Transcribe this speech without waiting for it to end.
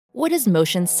What does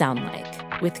motion sound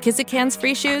like? With Kizikans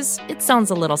free shoes, it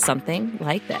sounds a little something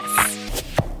like this.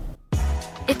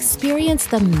 Experience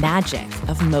the magic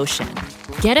of motion.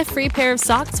 Get a free pair of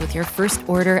socks with your first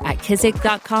order at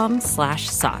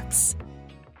kizik.com/socks.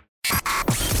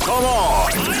 Come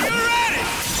on! Are you ready?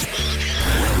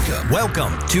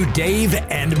 Welcome to Dave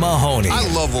and Mahoney.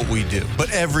 I love what we do, but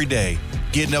every day,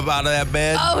 getting up out of that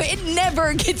bed. Oh, it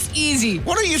never gets easy.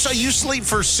 What are you saying? You sleep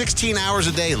for 16 hours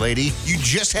a day, lady. You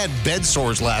just had bed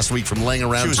sores last week from laying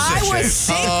around. I was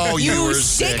sick. Oh, you were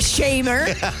sick. sick.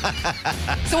 Shamer.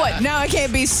 So what, now I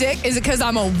can't be sick? Is it because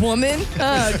I'm a woman?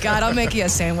 Oh, God, I'll make you a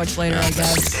sandwich later, I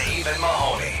guess. Dave and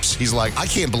Mahoney. He's like, I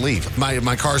can't believe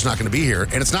my car's not going to be here.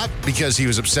 And it's not because he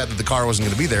was upset that the car wasn't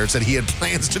going to be there. It's that he had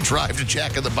plans to drive to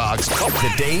Jack in the Box.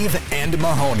 The Dave and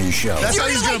Mahoney Show. That's how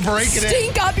he's going to break it in.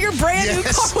 Stink up your brand new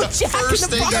car with Jack in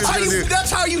the Box.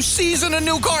 That's how you season a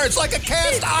new car. It's like a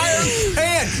cast iron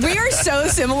pan. We are so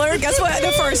similar. Guess what?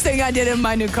 The first thing I did in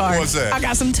my new car. What's that? I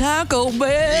got some Taco Bell.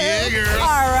 Yeah, girl.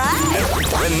 All right.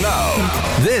 And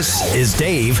now, this is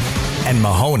Dave and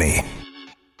Mahoney.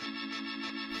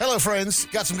 Hello, friends.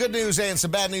 Got some good news and some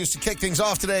bad news to kick things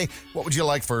off today. What would you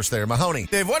like first there, Mahoney?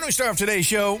 Dave, why don't we start off today's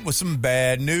show with some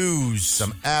bad news?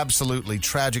 Some absolutely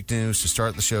tragic news to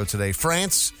start the show today.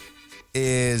 France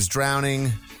is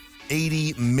drowning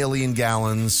 80 million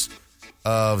gallons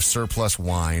of surplus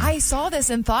wine. I saw this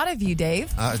and thought of you,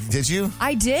 Dave. Did you?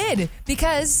 I did,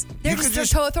 because they're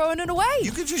just throwing it away.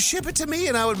 You could just ship it to me,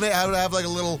 and I would have like a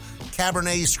little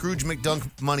Cabernet Scrooge McDunk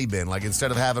money bin. Like, instead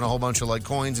of having a whole bunch of like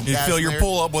coins and You cash fill in your there.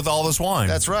 pull up with all this wine.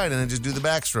 That's right, and then just do the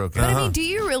backstroke. But I mean, do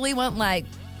you really want like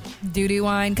duty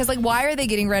wine? Because like, why are they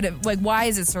getting rid of? Like, why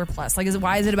is it surplus? Like,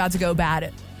 why is it about to go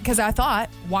bad? Because I thought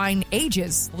wine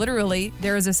ages. Literally,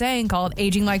 there is a saying called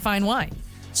 "aging like fine wine."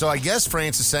 So I guess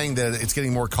France is saying that it's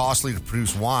getting more costly to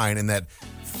produce wine, and that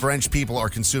French people are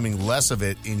consuming less of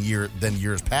it than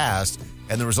years past.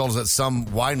 And the result is that some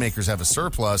winemakers have a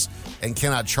surplus and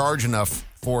cannot charge enough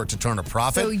for it to turn a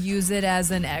profit. So use it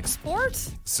as an export?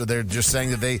 So they're just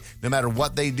saying that no matter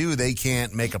what they do, they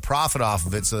can't make a profit off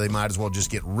of it, so they might as well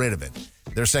just get rid of it.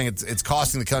 They're saying it's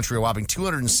costing the country a whopping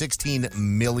 $216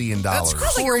 million. That's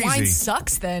Sounds like your wine crazy.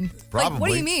 sucks then. Probably. Like,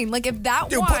 what do you mean? Like, if that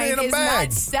Dude, put it wine in a is bag.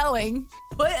 not selling,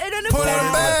 put it in a Put it in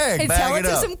a bag. bag. And Bag sell it it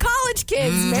to up. some college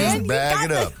kids, man. Just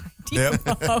bag it up. Yep.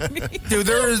 Dude,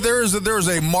 there is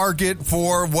a market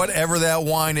for whatever that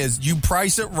wine is. You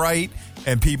price it right,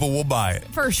 and people will buy it.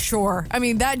 For sure. I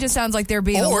mean, that just sounds like they're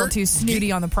being a little too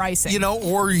snooty on the pricing. You know,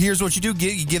 or here's what you do.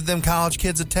 You give them college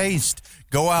kids a taste.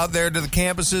 Go out there to the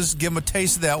campuses, give them a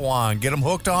taste of that wine, get them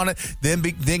hooked on it, then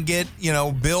get,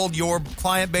 build your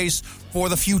client base for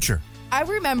the future. I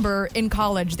remember in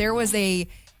college, there was you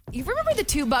remember the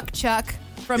 $2 chuck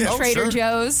from Trader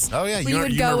Joe's? Oh, yeah. Where you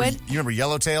would go in? You remember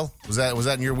Yellowtail? Was that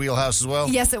in your wheelhouse as well?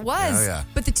 Yes, it was. Oh, yeah.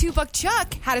 But the $2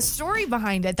 chuck had a story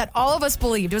behind it that all of us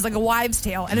believed. It was like a wives'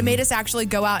 tale, and it made us actually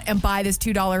go out and buy this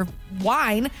 $2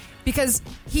 wine because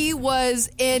he was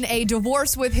in a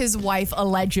divorce with his wife,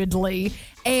 allegedly,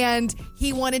 and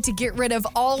he wanted to get rid of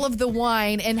all of the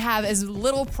wine and have as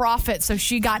little profit, so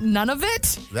she got none of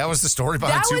it. That was the story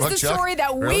behind $2 Chuck? That was the story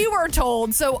that we were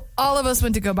told, so all of us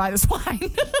went to go buy this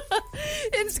wine.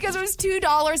 It's because it was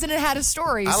 $2 and it had a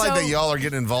story. I like that y'all are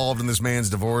getting involved in this man's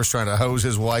divorce, trying to hose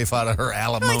his wife out of her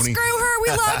alimony. Like, screw her, we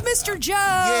love Mr. Joe.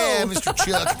 Yeah, Mr.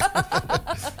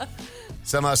 Chuck.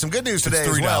 Some good news today It's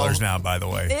 $3 as well. now, by the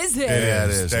way. Is it? Yeah,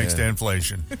 it is. Thanks to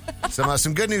inflation.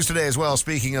 Some good news today as well.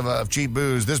 Speaking of cheap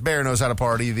booze, this bear knows how to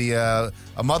party. A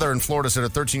mother in Florida said her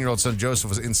 13-year-old son Joseph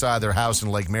was inside their house in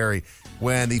Lake Mary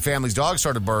when the family's dog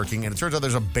started barking, and it turns out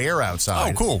there's a bear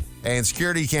outside. Oh, cool. And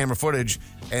security camera footage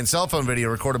and cell phone video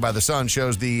recorded by the son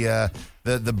shows the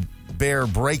bear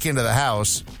break into the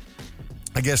house.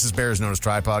 I guess this bear is known as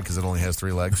tripod because it only has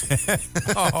 3 legs.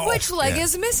 Which leg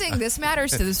is missing? This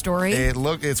matters to the story.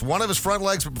 It's one of his front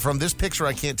legs, but from this picture,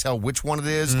 I can't tell which one it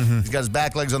is. He's got his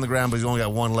back legs on the ground, but he's only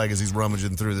got one leg as he's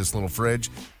rummaging through this little fridge.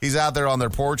 He's out there on their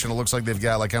porch, and it looks like they've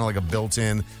got kind of like a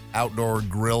built-in outdoor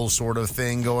grill sort of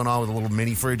thing going on with a little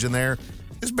mini fridge in there.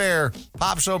 This bear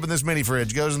pops open this mini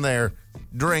fridge, goes in there,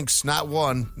 drinks not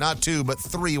 1, not 2, but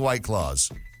 3 White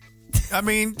Claws. I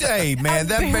mean, hey, man,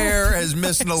 that bear is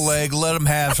missing a leg. Let him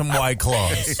have some White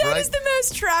Claws. That is the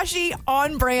most trashy,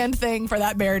 on-brand thing for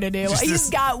that bear to do. He's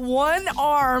got one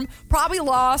arm, probably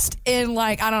lost in,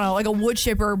 a wood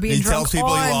chipper being He drunk tells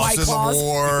people on he lost White in Claws. the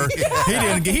war.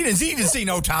 He didn't see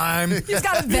no time. He's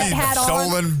got a vet hat on.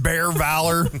 Stolen bear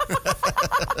valor.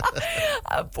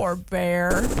 Poor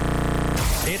bear.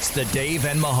 It's the Dave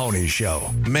and Mahoney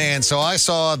Show. Man, so I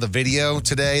saw the video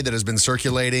today that has been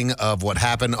circulating of what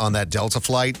happened on that Delta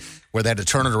flight where they had to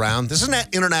turn it around. This is an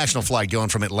international flight going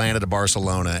from Atlanta to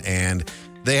Barcelona, and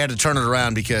they had to turn it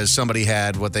around because somebody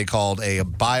had what they called a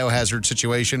biohazard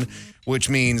situation, which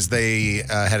means they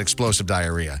had explosive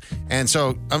diarrhea. And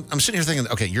so I'm sitting here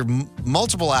thinking, okay, you're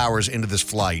multiple hours into this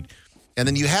flight, and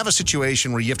then you have a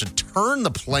situation where you have to turn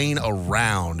the plane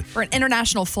around. For an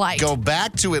international flight. Go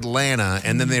back to Atlanta,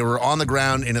 and then they were on the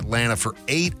ground in Atlanta for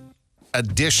 8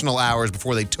 additional hours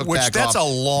before they took back off. That's a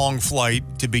long flight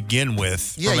to begin with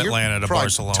from Atlanta to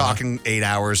Barcelona. Talking 8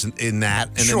 hours in that,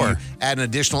 and then you add an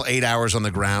additional 8 hours on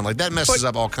the ground. Like that messes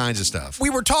up all kinds of stuff. We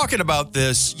were talking about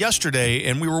this yesterday,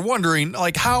 and we were wondering,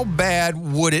 like, how bad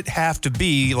would it have to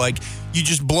be? Like, you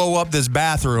just blow up this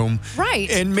bathroom, right?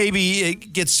 And maybe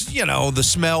it gets, the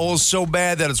smell is so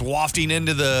bad that it's wafting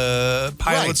into the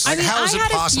pilots. Right. How is it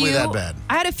possibly that bad?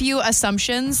 I had a few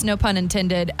assumptions, no pun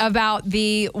intended, about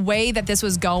the way that this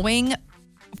was going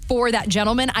for that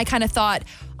gentleman. I kind of thought,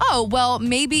 oh, well,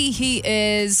 maybe he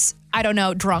is, I don't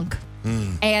know, drunk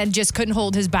and just couldn't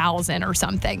hold his bowels in or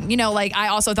something. I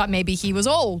also thought maybe he was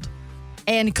old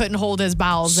and couldn't hold his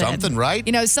bowels in. Something, right?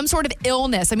 Some sort of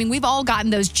illness. I mean, we've all gotten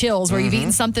those chills where you've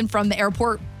eaten something from the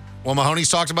airport. Well, Mahoney's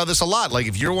talked about this a lot. Like,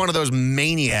 if you're one of those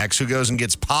maniacs who goes and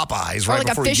gets Popeyes or right like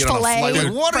before you get on a flight,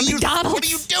 like, what are you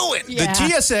doing? Yeah.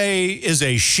 The TSA is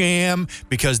a sham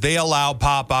because they allow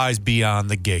Popeyes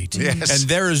beyond the gate. Yes. And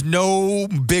there is no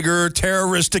bigger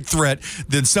terroristic threat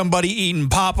than somebody eating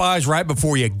Popeyes right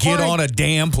before you get on a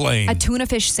damn plane. A tuna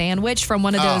fish sandwich from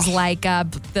one of those,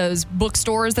 those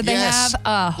bookstores that they have.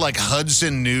 Like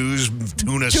Hudson News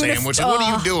tuna sandwich. Like, what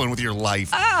are you doing with your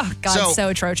life? Oh, God, so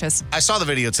atrocious. I saw the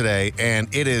video today, and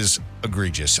it is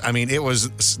egregious. I mean,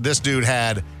 this dude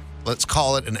had, let's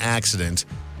call it an accident,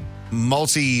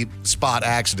 multi-spot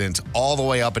accident all the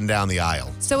way up and down the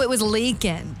aisle. So it was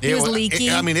leaking. It was leaking.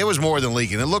 It was more than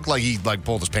leaking. It looked like he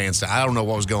pulled his pants down. I don't know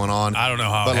what was going on. I don't know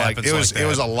how but it happens it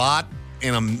was a lot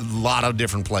in a lot of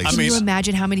different places. Can you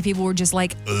imagine how many people were just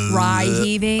cry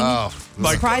heaving? I'm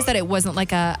surprised that it wasn't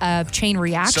like a chain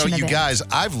reaction. So you guys,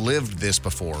 I've lived this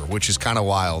before, which is kind of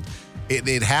wild.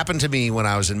 It happened to me when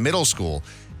I was in middle school.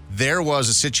 There was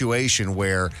a situation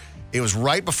where it was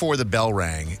right before the bell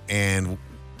rang, and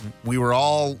we were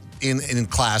all in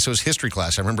class. It was history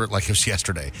class. I remember it like it was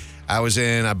yesterday. I was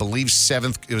in, I believe,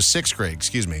 sixth grade,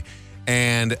 excuse me.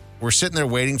 And we're sitting there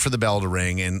waiting for the bell to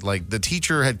ring, and the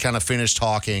teacher had kind of finished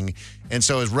talking, and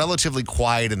so it was relatively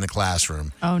quiet in the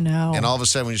classroom. Oh, no. And all of a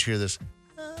sudden we just hear this.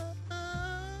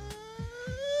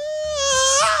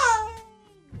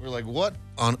 We're like, what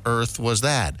on earth was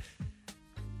that?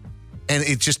 And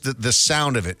it just, the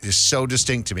sound of it is so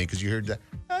distinct to me because you heard that.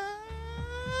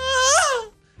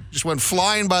 Just went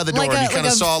flying by the door and you kind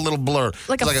of saw a little blur.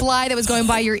 Like a fly that was going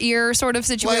by your ear sort of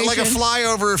situation? Like a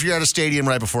flyover if you're at a stadium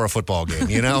right before a football game,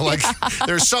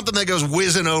 There's something that goes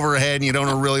whizzing overhead and you don't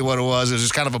know really what it was. It's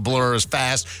just kind of a blur as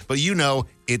fast, but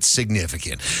it's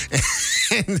significant.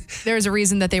 There's a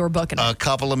reason that they were booking it. A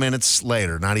couple of minutes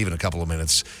later, not even a couple of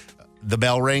minutes, the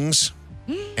bell rings,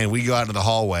 and we go out into the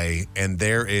hallway, and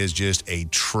there is just a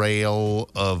trail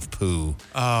of poo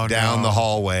down the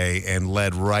hallway and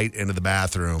led right into the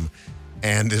bathroom.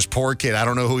 And this poor kid, I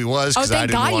don't know who he was because I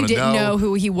didn't want to know. Thank God you didn't know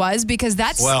who he was because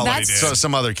that's... So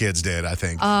some other kids did, I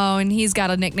think. Oh, and he's got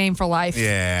a nickname for life.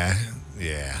 Yeah,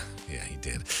 he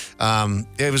did.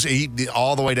 It was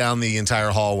all the way down the entire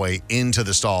hallway into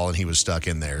the stall, and he was stuck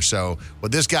in there. So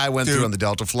what this guy went through on the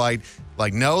Delta flight,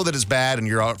 know that it's bad, and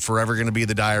you're forever going to be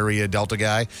the diarrhea Delta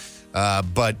guy.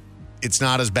 But it's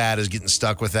not as bad as getting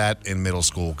stuck with that in middle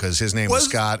school because his name was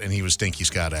Scott, and he was Stinky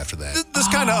Scott after that. This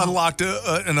kind of unlocked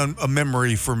a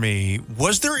memory for me.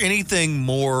 Was there anything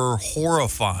more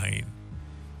horrifying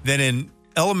than in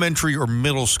elementary or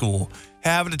middle school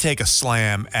having to take a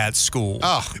slam at school?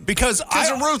 Oh, because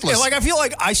are ruthless. I feel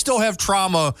like I still have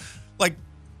trauma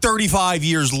 35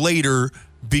 years later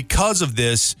because of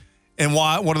this, and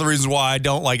one of the reasons why I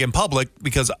don't like in public,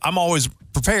 because I'm always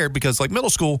prepared, because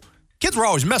middle school, kids were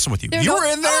always messing with you. You were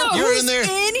in there. You're in there.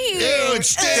 In here. Dude,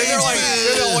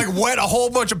 they'll wet a whole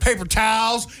bunch of paper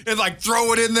towels and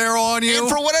throw it in there on you. And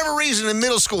for whatever reason, in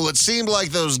middle school, it seemed like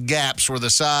those gaps were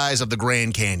the size of the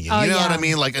Grand Canyon. You know what I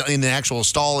mean? In the actual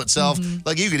stall itself, you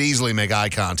could easily make eye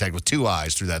contact with two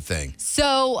eyes through that thing.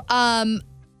 So,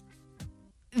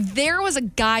 there was a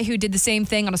guy who did the same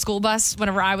thing on a school bus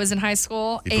whenever I was in high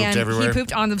school. He pooped everywhere? He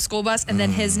pooped on the school bus, and then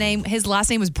his last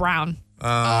name was Brown.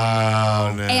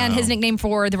 Oh, no. And his nickname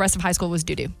for the rest of high school was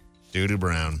Doo-Doo. Doo-Doo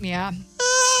Brown. Yeah.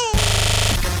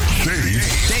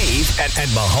 Dave and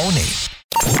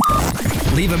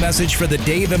Mahoney. Leave a message for the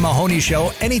Dave and Mahoney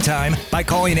Show anytime by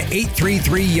calling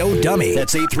 833-YO-DUMMY.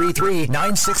 That's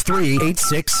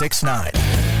 833-963-8669.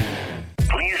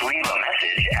 Please leave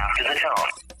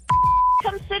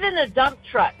come sit in a dump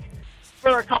truck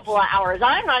for a couple of hours.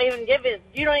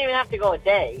 You don't even have to go a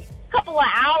day. A couple of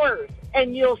hours,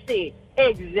 and you'll see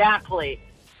exactly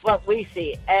what we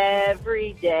see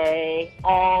every day,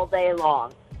 all day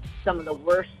long. Some of the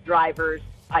worst drivers,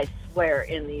 I swear,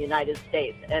 in the United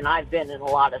States, and I've been in a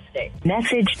lot of states.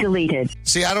 Message deleted.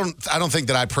 See, I don't think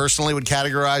that I personally would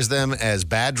categorize them as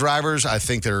bad drivers. I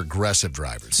think they're aggressive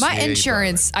drivers. My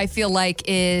insurance, I feel like,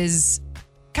 is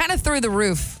kind of through the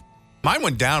roof. Mine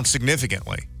went down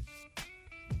significantly.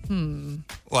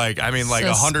 Like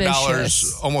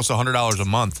 $100, almost $100 a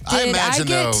month. I imagine,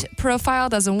 Did I get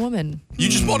profiled as a woman? You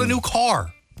just bought a new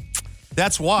car.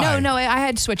 That's why. No, I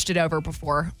had switched it over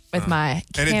before with my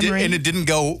Camry. And it didn't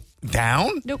go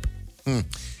down? Nope.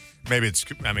 Maybe it's,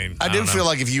 I do feel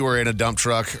like if you were in a dump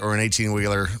truck or an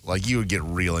 18-wheeler, like you would get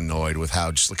real annoyed with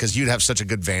how, just because you'd have such a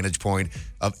good vantage point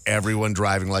of everyone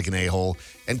driving like an a-hole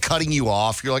and cutting you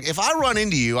off. You're like, if I run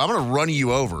into you, I'm going to run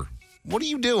you over. What are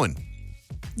you doing?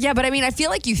 Yeah, but I feel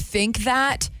like you think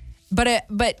that, but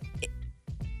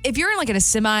if you're in like in a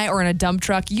semi or in a dump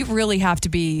truck, you really have to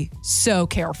be so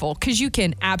careful because you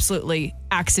can absolutely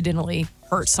accidentally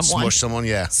hurt someone. Smush someone,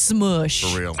 yeah. Smush.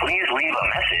 For real. Please leave a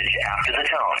message after the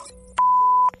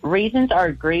tone. Raisins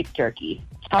are grape jerky.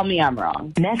 Tell me I'm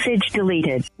wrong. Message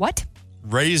deleted. What?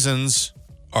 Raisins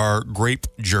are grape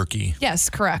jerky. Yes,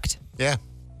 correct. Yeah.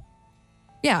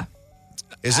 Yeah.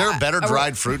 Is there a better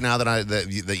dried fruit now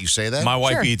that you say that? My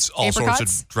wife Sure. eats all Apricots?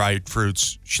 sorts of dried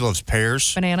fruits. She loves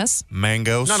pears, Bananas.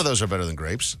 mangoes. None of those are better than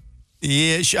grapes.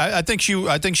 Yeah, I think she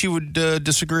would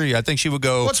disagree. I think she would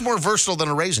go. What's more versatile than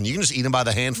a raisin? You can just eat them by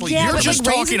the handful. Yeah, You're but just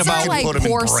like talking raisins about are like put 'em in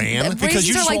poor, bran? Because raisins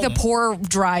you are just like the won't- poor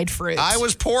dried fruit. I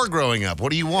was poor growing up.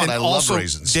 What do you want? And I also, love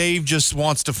raisins. Dave just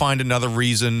wants to find another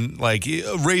reason. Like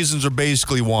raisins are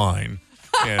basically wine.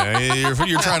 Yeah,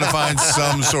 you're trying to find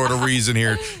some sort of reason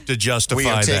here to justify We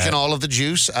have taken that. all of the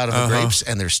juice out of the grapes,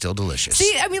 and they're still delicious.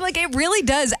 See, like it really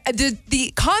does.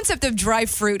 The concept of dry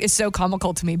fruit is so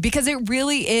comical to me because it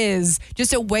really is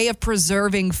just a way of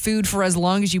preserving food for as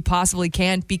long as you possibly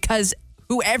can because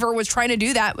whoever was trying to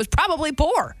do that was probably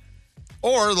poor.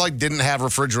 Or like didn't have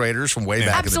refrigerators from way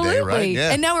back Absolutely. in the day, right?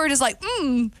 Yeah. And now we're just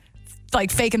like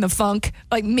faking the funk,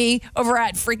 like me over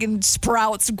at freaking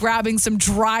Sprouts grabbing some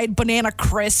dried banana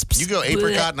crisps. You go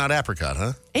apricot, not apricot,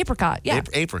 huh? Apricot, yeah.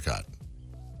 Apricot.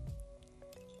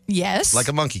 Yes. Like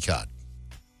a monkey cot.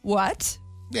 What?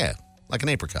 Yeah, like an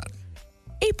apricot,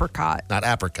 Apricot. not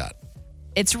apricot.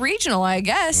 It's regional, I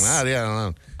guess. I don't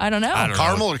know. I don't know.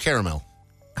 Caramel or caramel?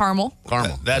 Caramel.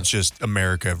 Caramel. That's just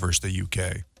America versus the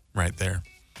UK right there.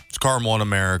 It's caramel in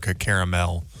America,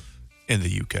 caramel in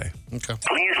the UK. Okay.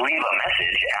 Please leave a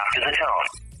message after the tone.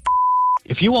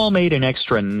 If you all made an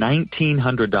extra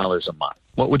 $1,900 a month,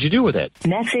 what would you do with it?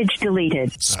 Message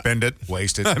deleted. Spend it.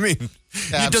 Waste it. I mean, it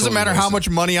doesn't Absolutely matter how waste it. much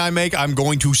money I make, I'm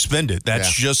going to spend it.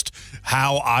 That's just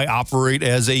how I operate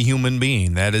as a human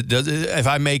being. That it does. If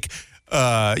I make,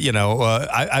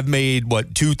 I've made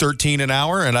 $2.13 an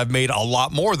hour, and I've made a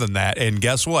lot more than that. And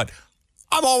guess what?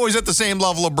 I'm always at the same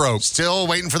level of broke. Still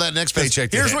waiting for that next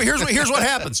paycheck. Here's what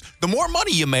happens. The more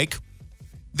money you make,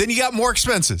 then you got more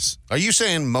expenses. Are you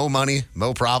saying mo money,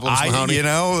 mo problems, Mahoney?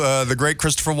 The great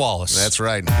Christopher Wallace. That's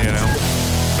right.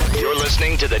 You're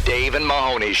listening to the Dave and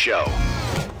Mahoney Show.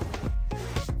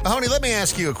 Mahoney, let me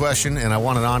ask you a question, and I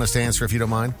want an honest answer if you don't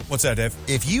mind. What's that, Dave?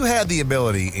 If you had the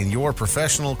ability in your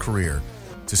professional career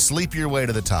to sleep your way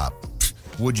to the top,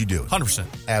 would you do it? 100%.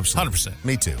 Absolutely. 100%.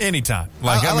 Me too. Anytime.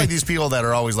 I like these people that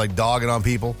are always like dogging on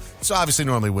people. It's obviously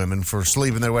normally women for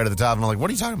sleeping their way to the top. And I'm like,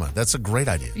 what are you talking about? That's a great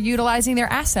idea. Utilizing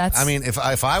their assets. I mean, if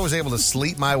I was able to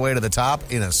sleep my way to the top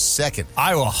in a second.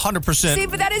 I will 100%. See,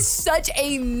 but that is such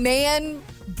a man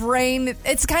brain.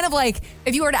 It's kind of like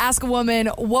if you were to ask a woman,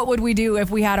 what would we do if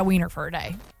we had a wiener for a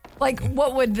day? Like,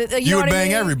 what would you know would what I bang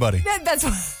mean? everybody. That's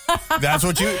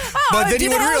what you. Oh, but then do you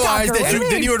the would realize helicopter. What do you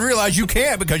mean? then you would realize you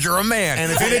can't because you're a man,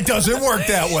 and it doesn't work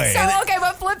that way. So okay,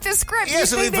 but flip the script. Yeah,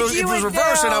 so if it was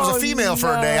reversed and I was a female for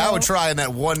a day, I would try in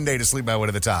that one day to sleep my way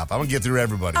to the top. I'm going to get through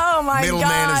everybody. Oh, my Middleman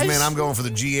gosh. is man. I'm going for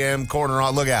the GM corner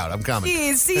on. Look out. I'm coming.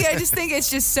 Jeez, see, I just think it's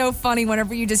just so funny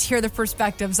whenever you just hear the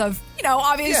perspectives of,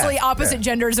 obviously opposite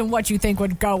genders and what you think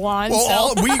would go on.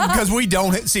 Well, because we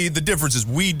don't see the difference is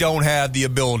we don't have the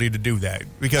ability to do that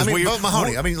because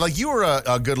Mahoney, like you were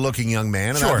a good-looking young man,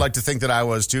 and Sure. I'd like to think that I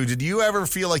was too. Did you ever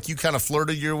feel like you kind of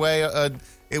flirted your way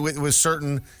with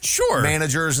certain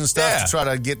managers and stuff to try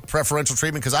to get preferential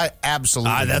treatment? Because I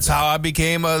absolutely did that's that. how I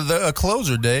became a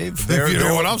closer, Dave. If you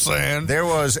know what I'm saying. There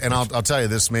was, and I'll tell you,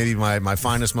 this may be my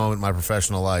finest moment in my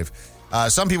professional life.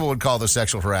 Some people would call this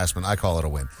sexual harassment. I call it a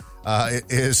win.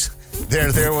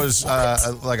 There was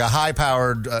like a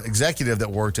high-powered executive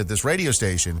that worked at this radio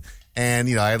station, and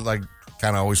I had like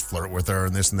kind of always flirt with her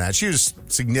and this and that. She was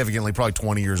significantly, probably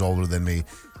 20 years older than me,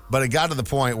 but it got to the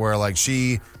point where like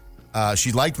she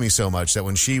liked me so much that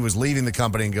when she was leaving the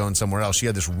company and going somewhere else, she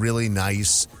had this really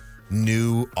nice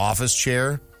new office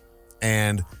chair,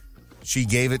 and she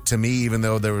gave it to me, even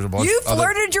though there was a bunch. You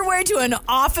flirted your way to an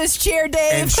office chair,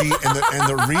 Dave. And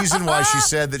the reason why she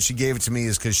said that she gave it to me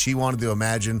is because she wanted to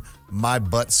imagine my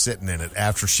butt sitting in it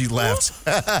after she left.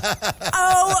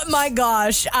 Oh my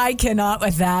gosh, I cannot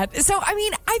with that. So I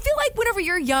mean, I feel like whenever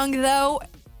you're young though,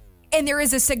 and there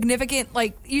is a significant,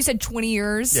 like you said, 20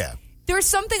 years. Yeah. There's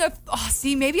something of,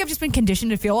 maybe I've just been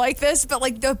conditioned to feel like this, but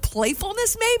like the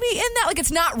playfulness maybe in that, like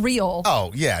it's not real.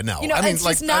 Oh, yeah, no. I mean, it's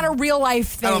just not a real life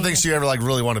thing. I don't think she ever like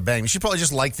really wanted to bang me. She probably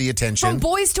just liked the attention. From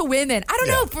boys to women. I don't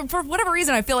know. For whatever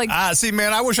reason, I feel like. See,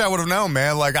 man, I wish I would have known,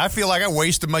 man. Like, I feel like I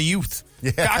wasted my youth.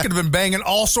 Yeah. I could have been banging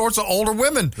all sorts of older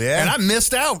women. Yeah. And I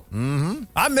missed out. Mm-hmm.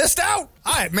 I missed out.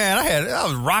 I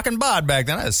was rocking bod back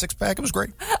then. I had a six-pack. It was great.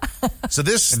 So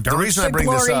the reason I bring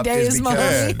this up is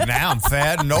because now I'm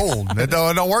fat and old. It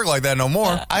don't work like that no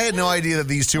more. I had no idea that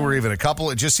these two were even a couple.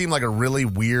 It just seemed like a really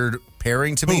weird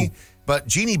pairing to me. But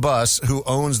Jeannie Buss, who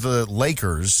owns the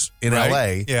Lakers in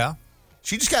L.A.,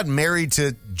 she just got married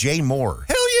to Jay Moore.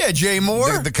 Hell yeah, Jay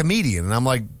Moore. The comedian. And I'm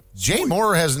like, Jay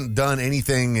Moore hasn't done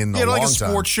anything in a long time. Like a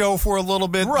sports show for a little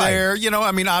bit there.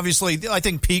 I mean, obviously, I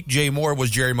think peak Jay Moore was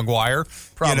Jerry Maguire.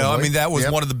 Probably. I mean, that was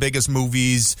one of the biggest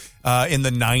movies in the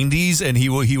 90s, and he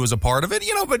was a part of it,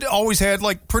 but always had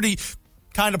like pretty,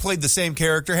 kind of played the same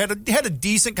character, had a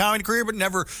decent comedy career, but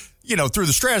never, through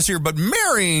the stratosphere. But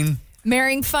marrying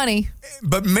funny.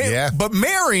 But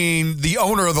marrying the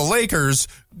owner of the Lakers,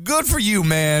 good for you,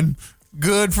 man.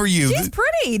 Good for you. She's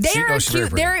pretty. They are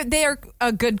cute. They are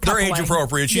a good couple. They're age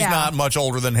appropriate. She's not much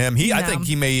older than him. I think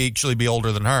he may actually be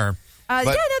older than her. They're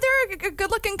a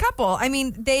good looking couple. I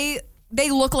mean, they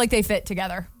look like they fit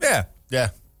together. Yeah.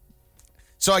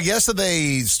 So I guess that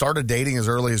they started dating as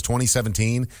early as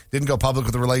 2017. Didn't go public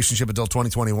with the relationship until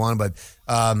 2021. But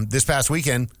this past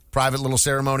weekend, private little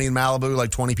ceremony in Malibu,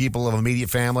 like 20 people of immediate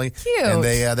family. Cute. And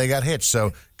they got hitched.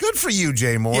 So good for you,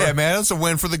 Jay Moore. Yeah, man, that's a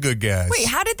win for the good guys. Wait,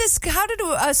 how did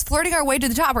us flirting our way to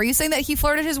the top? Are you saying that he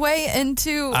flirted his way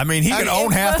into? I mean, he could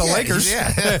own half the Lakers.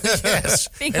 Yeah. Yes.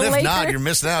 And if not, you're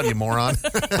missing out, you moron.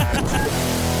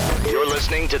 You're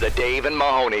listening to the Dave and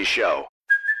Mahoney Show.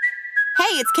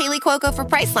 Hey, it's Kaylee Cuoco for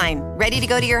Priceline. Ready to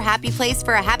go to your happy place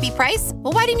for a happy price?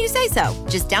 Well, why didn't you say so?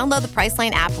 Just download the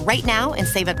Priceline app right now and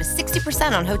save up to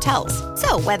 60% on hotels.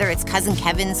 So whether it's Cousin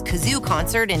Kevin's Kazoo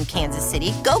Concert in Kansas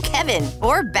City, go Kevin,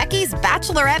 or Becky's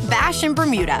Bachelorette Bash in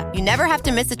Bermuda, you never have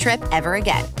to miss a trip ever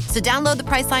again. So download the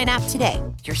Priceline app today.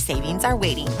 Your savings are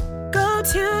waiting. Go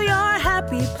to your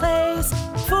happy place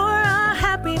for a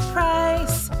happy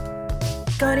price.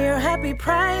 Go to your happy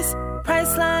price,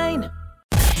 Priceline.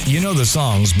 You know the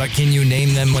songs, but can you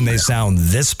name them when they sound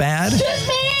this bad? Kiss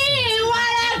me while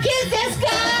I kiss this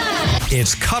guy.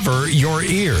 It's Cover Your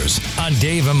Ears on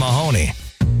Dave and Mahoney.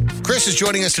 Chris is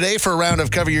joining us today for a round of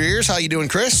Cover Your Ears. How you doing,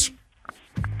 Chris?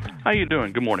 How you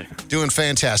doing? Good morning. Doing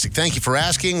fantastic. Thank you for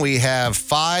asking. We have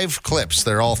 5 clips.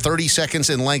 They're all 30 seconds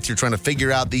in length. You're trying to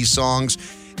figure out these songs,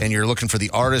 and you're looking for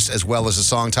the artist as well as the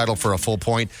song title for a full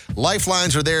point.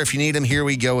 Lifelines are there if you need them. Here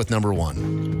we go with number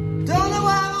 1. Don't know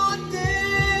what I want to do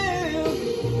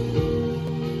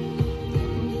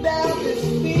about this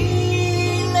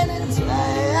feeling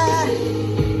inside.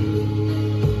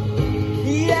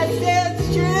 Yes,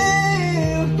 it's true.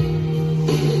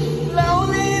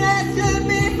 Loneliness could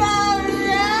be far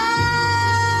right.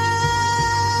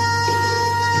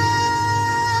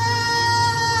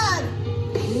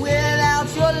 Without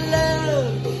your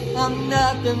love, I'm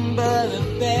nothing but a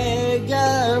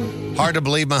beggar. Hard to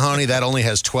believe, Mahoney, that only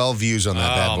has 12 views on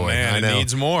that bad boy. Man, I know. It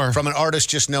needs more. From an artist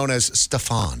just known as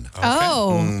Stefan. Okay.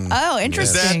 Oh,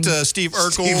 interesting. Is that Steve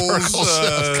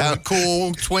Urkel's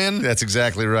cool twin? That's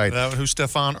exactly right. Who's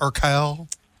Stefan Urkel?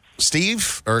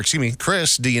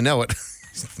 Chris, do you know it?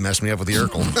 Messed me up with the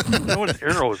Urkel. You know, it's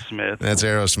Aerosmith. That's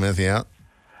Aerosmith, yeah.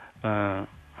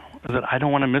 Is it I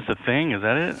Don't Want to Miss a Thing? Is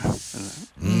that it?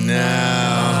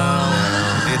 No.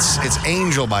 It's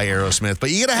Angel by Aerosmith,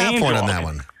 but you get a half point on that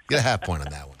one. Get a half point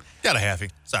on that one. Got a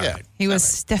halfie. Sorry. Yeah. He was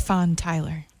Stefan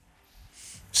Tyler.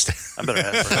 I better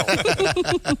ask for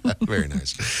help. Very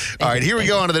nice. All right, here we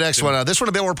go on to the next one. This one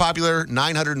a bit more popular.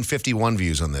 951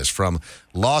 views on this from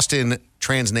Lost in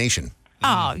Transnation.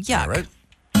 Oh, yeah. All right.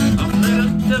 I met a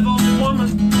devil woman,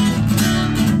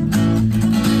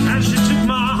 and she took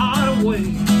my heart away.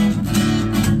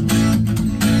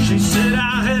 She said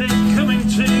I had it coming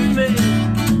to me.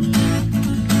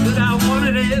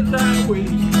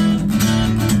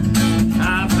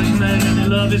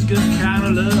 love is good kind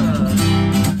of love.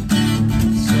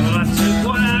 So I took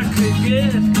what I could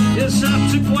get. Yes,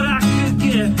 I took what I could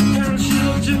get. And she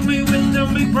looked at me with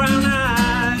them big brown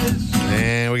eyes.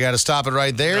 And we got to stop it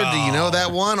right there. Do you know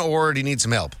that one, or do you need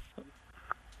some help?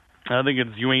 I think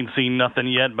it's You Ain't Seen Nothing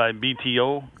Yet by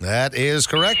BTO. That is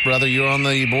correct, brother. You're on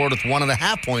the board with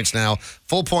 1.5 points now.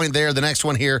 Full point there. The next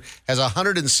one here has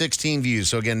 116 views.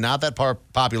 So, again, not that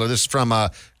popular. This is from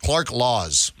Clark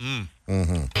Laws.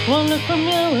 One look from you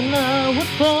and I would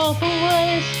fall from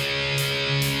ways.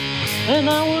 And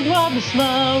I would wipe the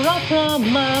smile right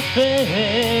from my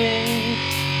face.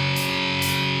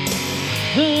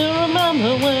 Do you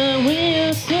remember when we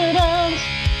used to dance?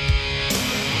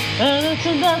 And it's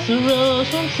a dance arose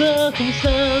from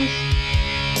circumstance.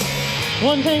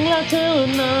 One thing led to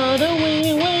another,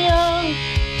 we were young.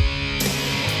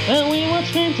 And we would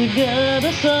scream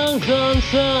together, songs on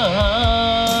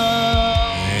song.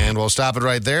 And we'll stop it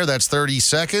right there. That's 30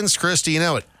 seconds. Chris, do you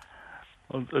know it?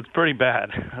 Well, it's pretty bad.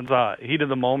 It's Heat of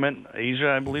the Moment,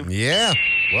 Asia, I believe. Yeah.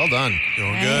 Well done.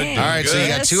 Doing good. All right, so you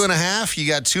got 2.5. You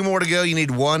got 2 more to go. You need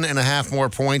 1.5 more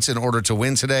points in order to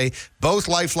win today. Both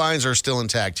lifelines are still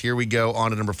intact. Here we go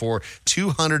on to number 4.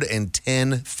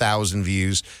 210,000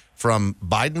 views from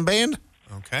Biden Band.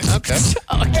 Okay. If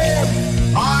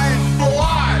I'm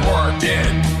alive or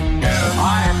dead, if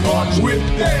I was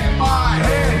within my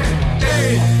head,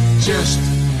 they just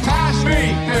pass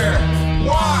me there.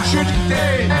 Why should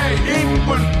they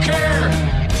even care?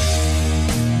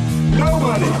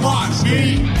 Nobody wants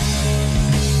me.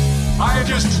 I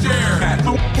just stare at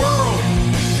the world,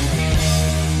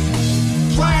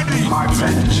 planning my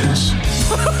vengeance.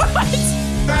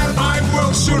 That I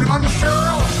will soon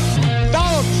unfurl.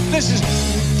 Donald, this is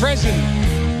President.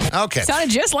 Okay. Sounded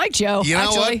just like Joe. You know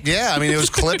actually. what? Yeah, I mean, it was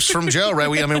clips from Joe, right?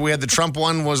 We had the Trump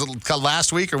one was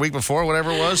last week or week before,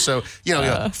 whatever it was. So,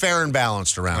 fair and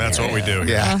balanced around. That's here. what we do.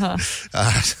 Yeah.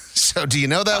 So, do you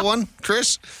know that one,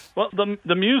 Chris? Well,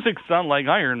 the music sound like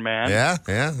Iron Man. Yeah.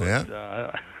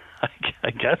 I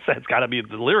guess that's got to be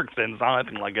the lyrics didn't sound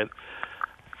anything like it.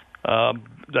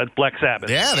 That's Black Sabbath.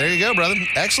 Yeah, there you go, brother.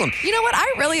 Excellent. You know what?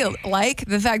 I really like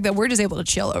the fact that we're just able to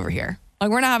chill over here. Like,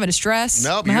 we're not having to stress.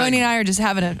 Nope. Mahoney and I are just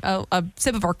having a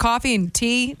sip of our coffee and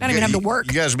tea. Not even having to work.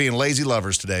 You guys are being lazy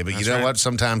lovers today, but That's you know right. what?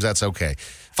 Sometimes that's okay.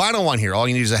 Final one here. All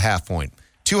you need is a half point.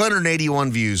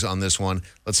 281 views on this one.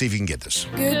 Let's see if you can get this.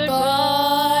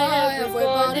 Goodbye,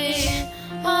 everybody.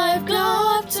 I've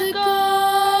got to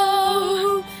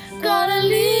go. Gotta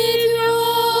leave you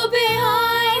all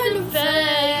behind and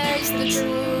face the truth.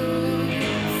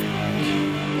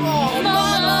 Oh,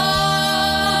 Mama.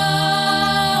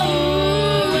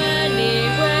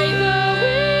 Anyway, the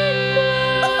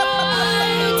wind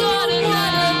blows. Darling,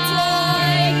 let it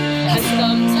die. I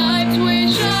sometimes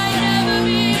wish I'd never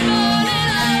been born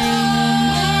at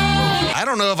all. I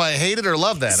don't know if I hate it or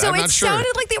love that. So I'm not it sure.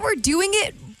 sounded like they were doing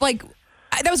it like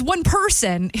that was one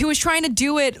person who was trying to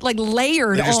do it like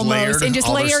layered They just almost layered and just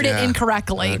all this- layered it yeah.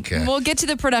 incorrectly. Okay. We'll get to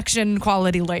the production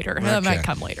quality later. That might Okay.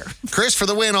 come later. Chris, for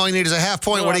the win, all you need is a half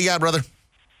point. What do you got, brother?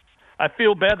 I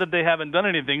feel bad that they haven't done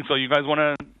anything, so you guys want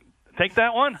to take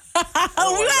that one?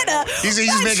 He's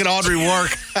just making Audrey work.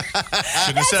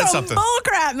 Shouldn't have said That's something. bull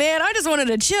crap, man. I just wanted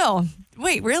to chill.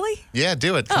 Wait, really? Yeah,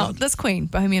 do it. Oh, that's Queen,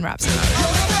 Bohemian Rhapsody.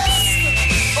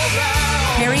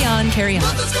 Carry on, carry on.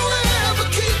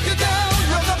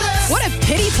 What a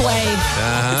pity play.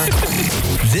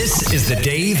 This is the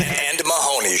Dave and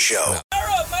Mahoney Show.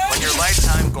 When your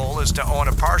lifetime goal is to own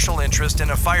a partial interest in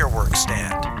a fireworks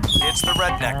stand, it's the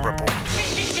Redneck Report.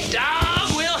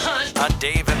 Dog will hunt. On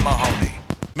Dave and Mahoney.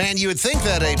 Man, you would think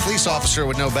that a police officer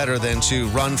would know better than to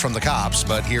run from the cops,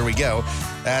 but here we go.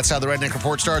 That's how the Redneck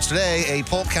Report starts today. A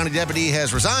Polk County deputy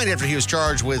has resigned after he was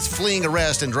charged with fleeing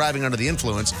arrest and driving under the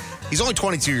influence. He's only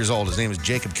 22 years old. His name is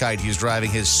Jacob Kite. He was driving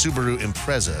his Subaru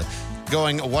Impreza,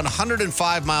 going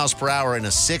 105 miles per hour in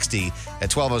a 60 at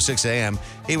 12:06 a.m.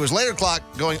 He was later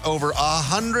clocked going over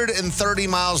 130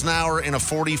 miles an hour in a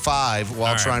 45 while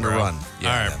All right, trying bro. to run. All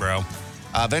right, bro.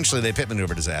 Eventually, they pit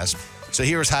maneuvered his ass. So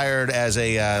he was hired as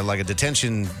a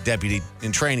detention deputy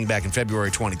in training back in February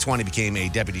 2020, became a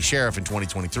deputy sheriff in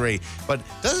 2023. But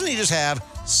doesn't he just have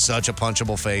such a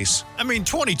punchable face? I mean,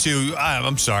 22,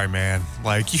 I'm sorry, man.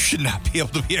 Like, you should not be able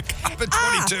to be a cop at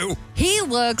 22. He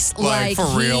looks Like, like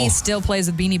for real. he still plays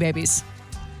with Beanie Babies.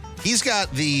 He's got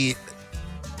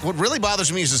what really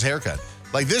bothers me is his haircut.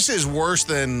 Like, this is worse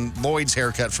than Lloyd's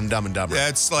haircut from Dumb and Dumber.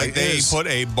 That's like they put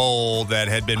a bowl that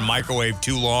had been microwaved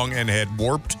too long and had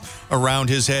warped around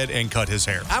his head and cut his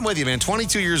hair. I'm with you, man.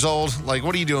 22 years old. Like,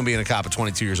 what are you doing being a cop at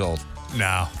 22 years old?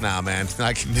 No. Nah, man.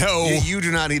 Like, No. You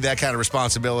do not need that kind of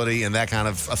responsibility and that kind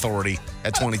of authority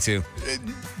at 22.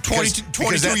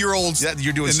 22-year-olds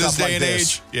you're doing in stuff this day like and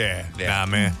this. age. Yeah. Nah,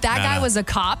 man. That guy was a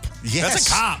cop. Yes. That's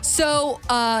a cop. So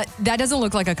that doesn't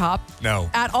look like a cop. No.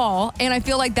 At all. And I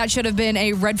feel like that should have been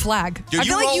a red flag. Dude, I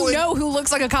feel you like you rolling- know who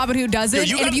looks like a cop and who doesn't. Dude,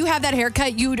 you and if gotta- you have that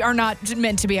haircut, you are not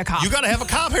meant to be a cop. You got to have a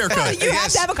cop haircut. You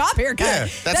have to have a cop haircut. Yeah,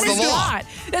 that's That the is law. not.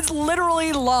 That's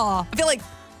literally law. I feel like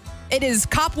it is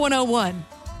cop 101.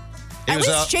 He At was,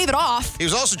 least shave it off. He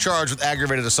was also charged with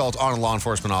aggravated assault on a law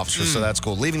enforcement officer, so that's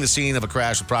cool. Leaving the scene of a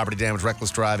crash with property damage,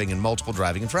 reckless driving, and multiple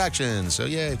driving infractions. So,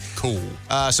 yay. Cool.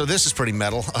 So this is pretty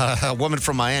metal. A woman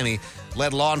from Miami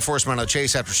led law enforcement on a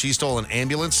chase after she stole an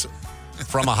ambulance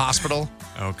from a hospital.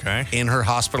 Okay. In her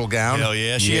hospital gown. Hell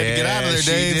yeah. She had to get out of there,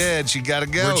 Dave. She did. She got to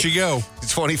go. Where'd she go?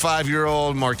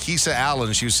 25-year-old Marquisa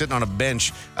Allen. She was sitting on a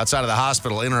bench outside of the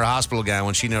hospital in her hospital gown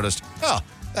when she noticed,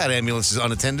 that ambulance is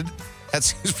unattended. That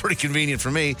seems pretty convenient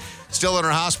for me. Still in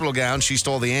her hospital gown, she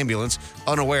stole the ambulance,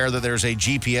 unaware that there's a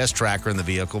GPS tracker in the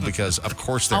vehicle because, of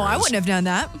course, there is. I wouldn't have done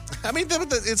that. I mean,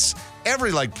 it's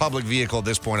every public vehicle at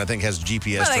this point, I think, has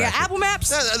GPS What, like tracker. Apple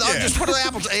Maps? I'll just put an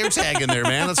Apple AirTag in there,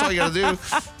 man. That's all you got to do.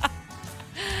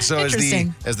 So as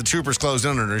the troopers closed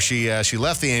in on her, she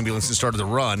left the ambulance and started to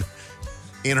run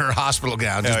in her hospital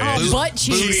gown. Just butt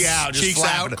cheeks. booty out, just Cheeks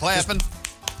flapping out, it. clapping.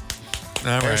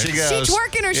 There she goes. She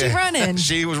twerking or she running?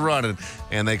 She was running,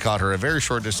 and they caught her a very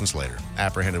short distance later,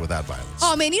 apprehended without violence.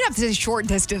 Oh, man, you'd have to say short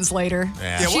distance later.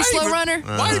 Yeah. She's why slow even- runner?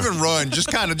 Why even run? Just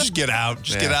get out.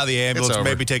 Just get Yeah. out of the ambulance It's and over.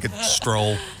 maybe take a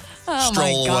stroll. Oh,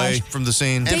 Stroll my away gosh. from the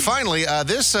scene. And finally,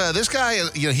 this guy,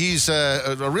 he's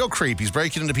a real creep. He's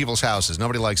breaking into people's houses.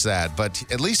 Nobody likes that, but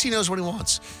at least he knows what he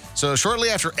wants. So shortly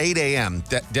after 8 a.m.,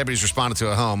 deputies responded to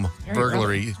a home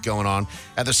burglary going on.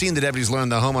 At the scene, the deputies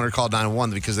learned the homeowner called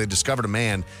 911 because they discovered a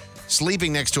man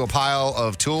sleeping next to a pile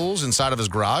of tools inside of his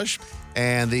garage.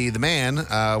 And the man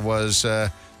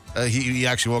he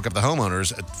actually woke up the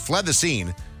homeowners, fled the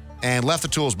scene, and left the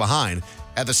tools behind.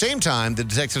 At the same time, the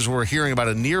detectives were hearing about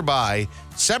a nearby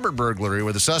separate burglary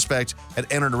where the suspect had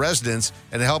entered a residence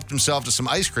and helped himself to some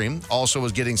ice cream, also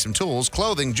was getting some tools,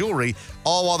 clothing, jewelry,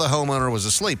 all while the homeowner was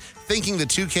asleep. Thinking the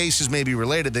two cases may be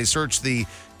related, they searched the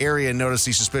area and noticed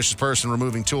the suspicious person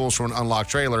removing tools from an unlocked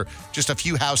trailer just a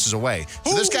few houses away.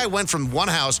 So this guy went from one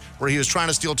house where he was trying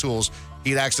to steal tools,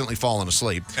 he'd accidentally fallen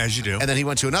asleep. As you do. And then he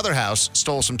went to another house,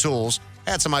 stole some tools,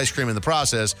 had some ice cream in the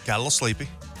process. Got a little sleepy.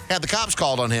 Had the cops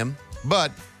called on him,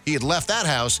 but he had left that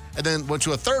house and then went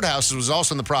to a third house and was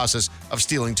also in the process of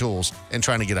stealing tools and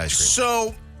trying to get ice cream.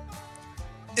 So,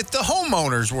 if the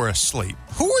homeowners were asleep,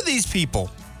 who are these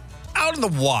people out in the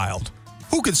wild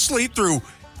who could sleep through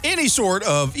any sort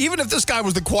of, even if this guy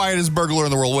was the quietest burglar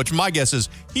in the world, which my guess is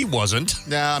he wasn't.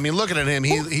 Now, I mean, looking at him,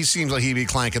 he seems like he'd be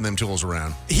clanking them tools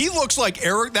around. He looks like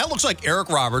that looks like Eric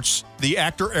Roberts, the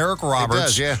actor Eric Roberts,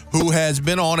 does, yeah. who has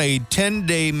been on a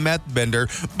 10-day meth bender.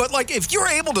 But if you're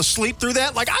able to sleep through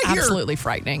that, Absolutely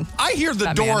frightening. I hear the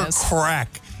That door man is. crack,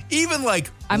 even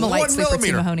I'm a 1 light sleeper too,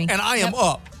 millimeter, Mahoney. and I am Yep.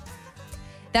 up.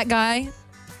 That guy,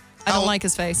 I don't like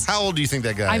his face. How old do you think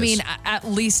that guy is? I mean, at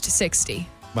least 60.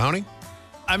 Mahoney?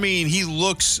 I mean, he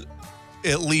looks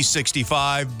at least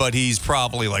 65, but he's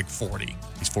probably 40.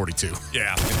 He's 42.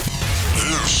 Yeah.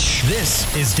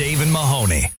 This is Dave and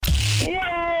Mahoney.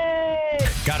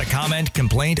 Got a comment,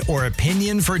 complaint, or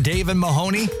opinion for Dave and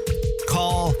Mahoney?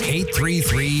 Call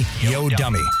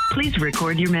 833-YO-DUMMY. Please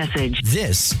record your message.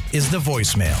 This is the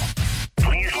voicemail.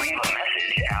 Please leave a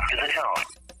message after the tone.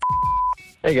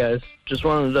 Hey guys, just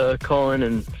wanted to call in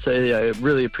and say I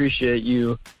really appreciate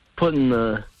you putting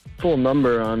the full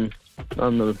number on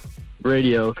the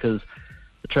radio because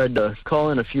I tried to call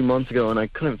in a few months ago and I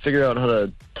couldn't figure out how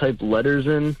to type letters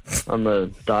in on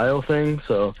the dial thing.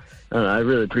 So I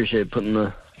really appreciate putting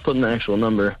the actual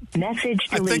number. Message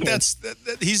I deleted.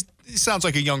 think he sounds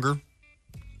like a younger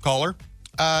caller.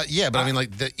 Yeah, but I mean,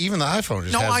 even the iPhone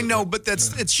just No, has I it. know, but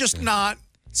it's just not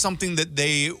something that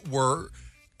they were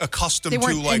accustomed They to.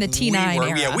 weren't in the T9 we were.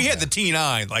 era. Yeah, we had the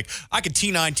T9. I could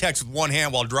T9 text with one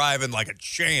hand while driving like a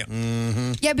champ.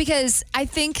 Mm-hmm. Yeah, because I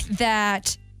think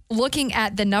that looking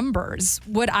at the numbers,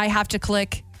 would I have to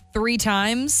click 3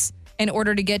 times in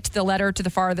order to get to the letter to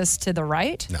the farthest to the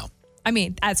right? No. I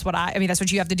mean, that's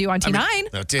what you have to do on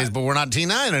T9. That is, but we're not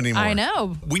T9 anymore. I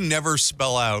know. We never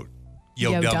spell out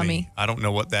Yo, Yo dummy. Dummy. I don't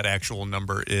know what that actual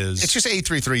number is. It's just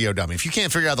 833 Yo Dummy. If you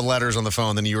can't figure out the letters on the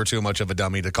phone, then you are too much of a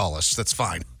dummy to call us. That's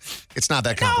fine. It's not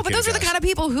that complicated. No, but those are the kind of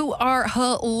people who are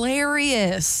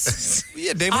hilarious.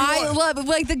 Yeah, Dave. I love it.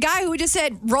 Like the guy who just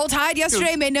said Roll Tide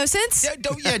yesterday made no sense. Yeah,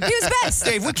 he was best.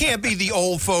 Dave, we can't be the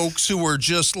old folks who are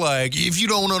just like, if you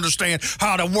don't understand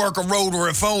how to work a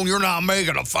rotary phone, you're not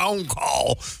making a phone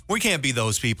call. We can't be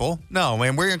those people. No,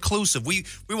 man, we're inclusive. We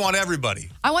want everybody.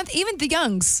 I want even the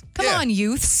youngs. Come on,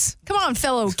 youths. Come on,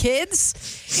 fellow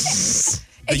kids.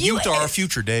 The youth are our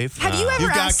future, Dave. Have you ever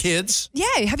You've got asked, kids?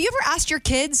 Yeah. Have you ever asked your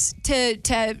kids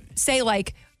to say,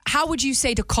 like, how would you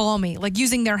say to call me? Like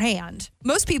using their hand.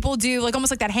 Most people do like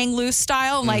almost like that hang loose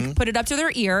style, like put it up to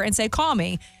their ear and say, call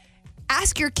me.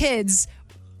 Ask your kids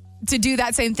to do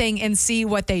that same thing and see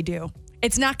what they do.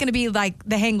 It's not going to be like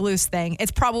the hang loose thing.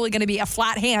 It's probably going to be a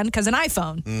flat hand because an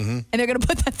iPhone. And they're going to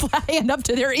put that flat hand up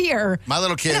to their ear. My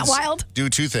little kids Isn't that wild? do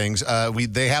two things.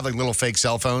 They have like little fake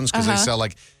cell phones because they sell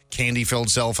like candy-filled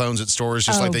cell phones at stores,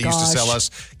 just like they used to sell us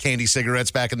candy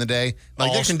cigarettes back in the day.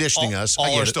 Like they're conditioning us. All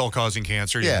I get are it. still causing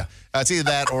cancer. Yeah. It's either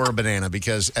that or a banana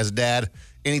because as a dad,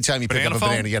 anytime you pick up a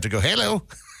banana, you have to go, hello.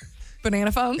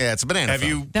 Banana phone? Yeah, it's a banana Have phone.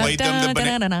 you played them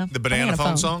the banana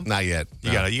phone song? Not yet.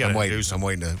 You gotta I'm waiting. introduce I'm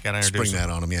waiting to spring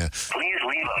that on them, yeah. Please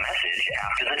leave a message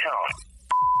after the tone.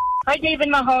 Hi, David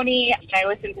Mahoney. I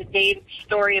listened to Dave's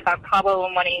story about Cabo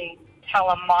and wanting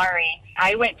calamari.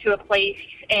 I went to a place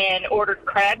and ordered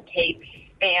crab cakes,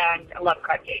 and I love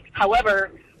crab cakes.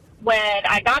 However, when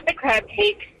I got the crab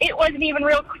cakes, it wasn't even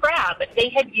real crab. They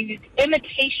had used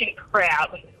imitation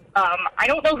crab. I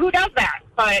don't know who does that,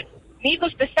 but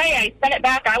needless to say, I sent it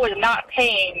back. I was not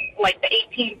paying like the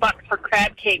 $18 for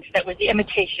crab cakes that was the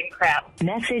imitation crab.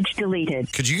 Message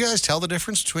deleted. Could you guys tell the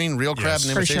difference between real crab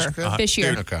and imitation crab? This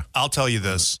year. Okay. I'll tell you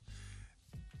this.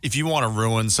 If you want to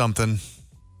ruin something,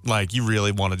 like you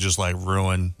really want to just like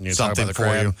ruin something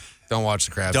for you, don't watch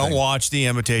the crab Don't thing. watch the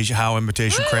how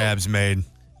imitation crab's made.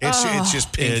 It's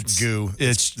just pink goo.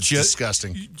 It's just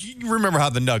disgusting. You remember how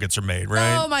the nuggets are made,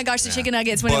 right? Oh my gosh, the chicken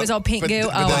nuggets when it was all pink goo.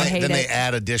 I hate then it. they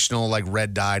add additional like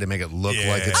red dye to make it look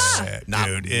like it's not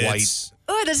white.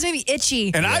 Oh, it doesn't make me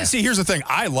itchy. And I see. Here's the thing.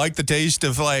 I like the taste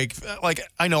of like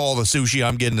I know all the sushi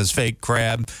I'm getting is fake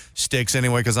crab sticks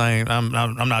anyway because I'm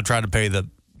not trying to pay the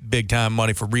big time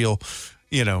money for real,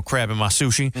 crab in my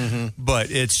sushi.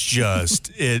 But it's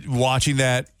just watching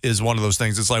that is one of those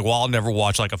things. It's like, well, I'll never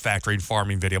watch like a factory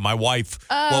farming video. My wife,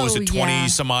 what was it, 20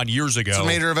 some odd years ago? It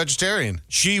made her a vegetarian.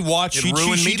 She watched. She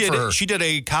did it. She did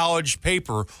a college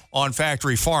paper on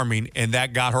factory farming, and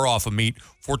that got her off of meat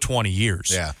for 20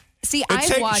 years. Yeah. See,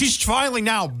 I watched. She's finally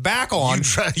now back on.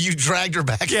 You dragged her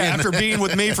back. Yeah, in. after being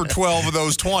with me for 12 of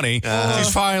those 20,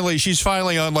 she's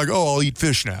finally on like, oh, I'll eat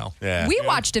fish now. Yeah. We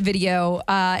watched a video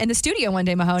in the studio one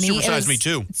day, Mahoney. Supersize Me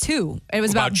Too. It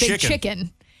was about big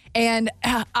chicken. And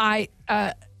I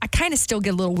kind of still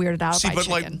get a little weirded out by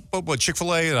chicken. But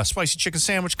Chick-fil-A and a spicy chicken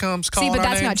sandwich comes. See, but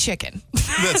that's not chicken.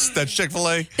 That's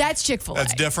Chick-fil-A. That's Chick-fil-A.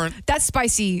 That's different. That's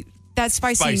spicy. That's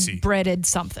spicy breaded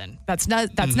something. That's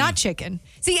not chicken.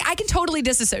 See, I can totally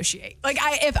disassociate. Like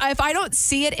if I don't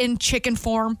see it in chicken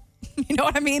form, you know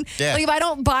what I mean? Yeah. Like if I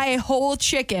don't buy a whole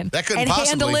chicken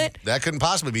handle it. That couldn't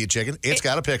possibly be a chicken. It's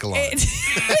got a pickle on it.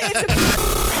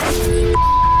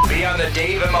 Be on the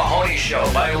Dave and Mahoney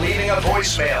Show by leaving a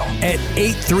voicemail at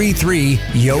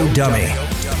 833-YO-DUMMY.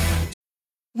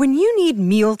 When you need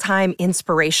mealtime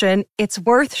inspiration, it's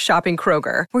worth shopping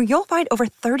Kroger, where you'll find over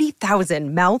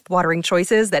 30,000 mouth-watering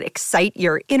choices that excite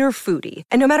your inner foodie.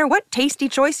 And no matter what tasty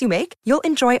choice you make, you'll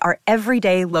enjoy our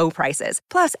everyday low prices,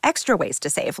 plus extra ways to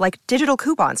save, like digital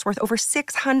coupons worth over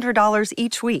 $600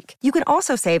 each week. You can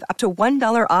also save up to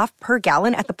 $1 off per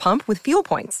gallon at the pump with fuel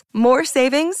points. More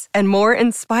savings and more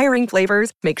inspiring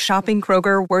flavors make shopping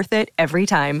Kroger worth it every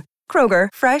time. Kroger,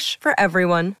 fresh for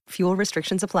everyone. Fuel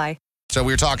restrictions apply. So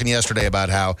we were talking yesterday about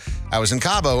how I was in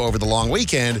Cabo over the long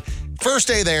weekend. First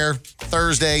day there,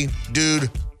 Thursday, dude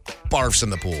barfs in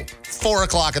the pool. 4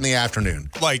 o'clock in the afternoon.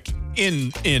 Like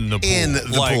in the pool. In the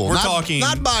pool. We're not, talking.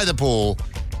 Not by the pool,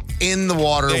 in the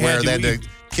water where they had to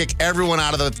kick everyone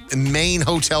out of the main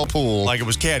hotel pool. Like it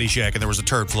was Caddyshack and there was a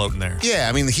turd floating there.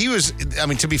 Yeah,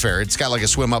 to be fair, it's got like a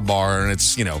swim up bar and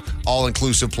it's,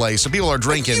 all-inclusive place. So people are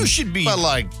drinking. You should be.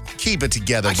 But keep it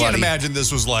together, I buddy. can't imagine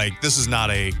this is not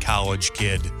a college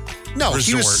kid No, resort.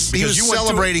 he was because you went to-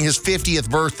 celebrating his 50th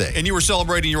birthday. And you were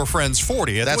celebrating your friend's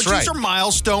 40th. That's which right. These are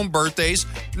milestone birthdays.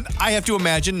 I have to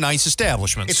imagine nice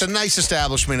establishments. It's a nice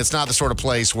establishment. It's not the sort of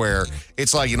place where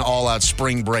it's like an all-out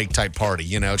spring break type party.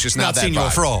 You know, it's just not that Senor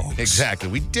vibe. Frogs. Exactly.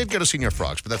 We did go to Senor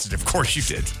Frogs, but that's a different. Of course you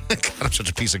did. God, I'm such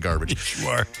a piece of garbage. You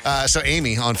are. So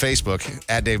Amy on Facebook,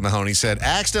 at Dave Mahoney, said,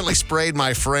 accidentally sprayed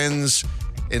my friend's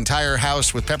entire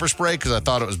house with pepper spray because I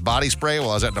thought it was body spray while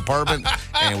I was at an apartment,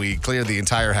 and we cleared the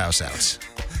entire house out.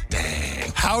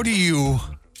 Dang. How do you...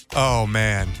 Oh,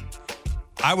 man.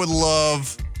 I would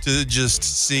love to just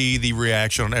see the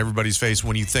reaction on everybody's face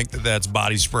when you think that that's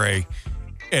body spray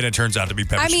and it turns out to be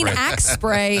pepper spray. Axe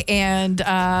spray and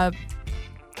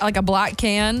like a black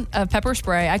can of pepper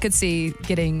spray, I could see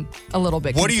getting a little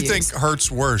bit What do you confused. think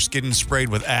hurts worse, getting sprayed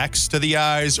with Axe to the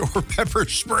eyes or pepper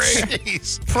spray?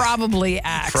 Jeez. Probably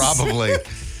Axe. Probably.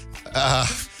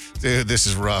 Dude, this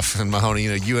is rough. And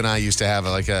Mahoney, you and I used to have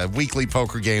a weekly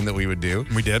poker game that we would do.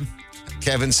 We did.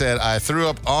 Kevin said, I threw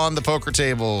up on the poker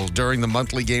table during the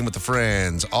monthly game with the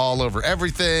friends, all over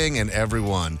everything and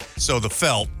everyone. So the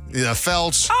felt. The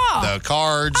felts, the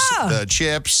cards, the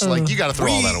chips. You got to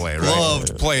throw all that away, right?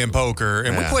 Loved playing poker.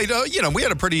 And we played, we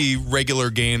had a pretty regular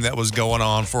game that was going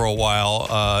on for a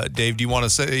while. Dave, do you want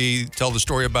to tell the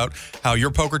story about how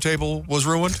your poker table was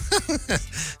ruined?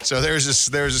 So there's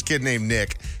this kid named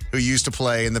Nick who used to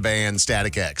play in the band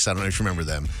Static X. I don't know if you remember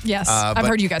them. Yes, I've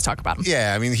heard you guys talk about him.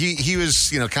 Yeah, I mean, he was,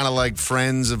 kind of like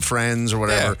friends of friends or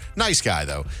whatever. Yeah. Nice guy,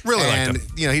 though. Really and,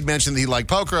 liked him. He'd mentioned that he liked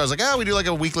poker. I was like, we do like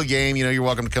a weekly game. You're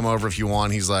welcome to come over if you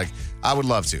want. He's like, I would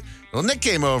love to. Well, Nick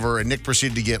came over, and Nick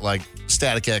proceeded to get,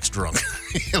 Static X drunk.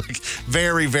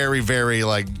 Very, very, very,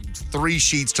 3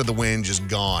 sheets to the wind, just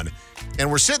gone.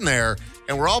 And we're sitting there,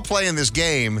 and we're all playing this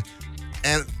game,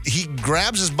 and he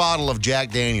grabs his bottle of Jack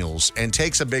Daniels and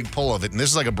takes a big pull of it. And this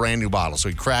is like a brand new bottle. So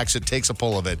he cracks it, takes a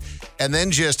pull of it, and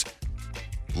then just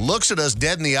looks at us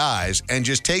dead in the eyes and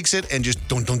just takes it and just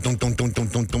dumps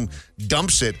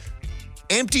it,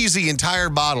 empties the entire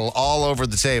bottle all over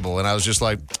the table. And I was just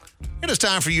like, it is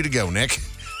time for you to go, Nick.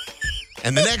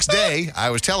 And the next day,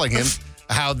 I was telling him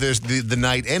how the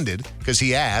night ended because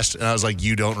he asked, and I was like,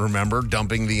 you don't remember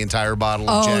dumping the entire bottle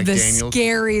of Jack Daniels? Oh, the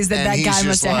scaries that he's guy just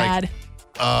must have like, had.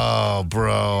 Oh,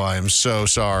 bro, I am so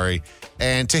sorry.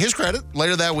 And to his credit,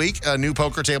 later that week, a new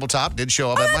poker tabletop did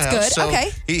show up at my house. Good. So okay.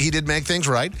 he did make things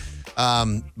right.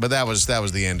 But that was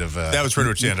the end of... that was pretty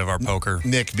much the end of our poker.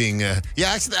 Nick being...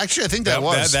 actually, I think that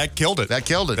was. That killed it. That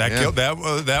killed it.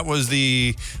 That was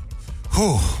the...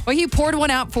 Well, he poured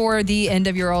one out for the end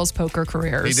of your all's poker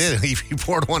careers. He did. He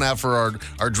poured one out for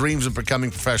our dreams of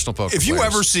becoming professional poker If you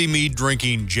players. ever see me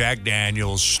drinking Jack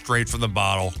Daniels straight from the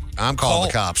bottle, I'm calling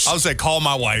the cops. I would say call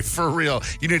my wife. For real.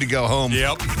 You need to go home.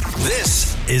 Yep.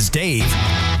 This is Dave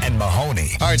and Mahoney.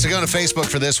 All right, so going to Facebook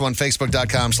for this one,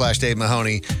 facebook.com/Dave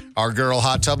Mahoney. Our girl,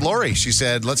 Hot Tub Lori, she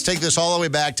said, let's take this all the way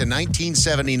back to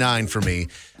 1979 for me.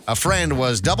 A friend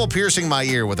was double piercing my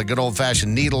ear with a good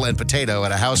old-fashioned needle and potato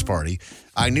at a house party.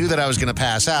 I knew that I was going to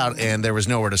pass out, and there was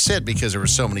nowhere to sit because there were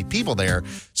so many people there.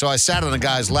 So I sat on a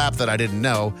guy's lap that I didn't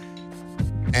know.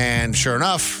 And sure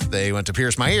enough, they went to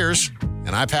pierce my ears,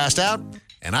 and I passed out,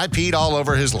 and I peed all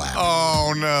over his lap.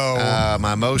 Oh, no.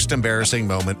 My most embarrassing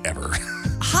moment ever.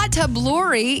 Hot Tub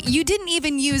Lori, you didn't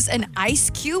even use an ice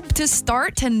cube to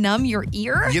start to numb your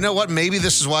ear? You know what? Maybe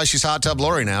this is why she's Hot Tub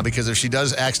Lori now, because if she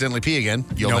does accidentally pee again,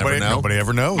 you'll never know. Nobody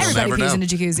ever knows. Everybody pees in a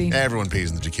jacuzzi. Everyone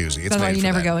pees in the jacuzzi. It's That's why made you for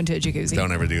never that. go into a jacuzzi.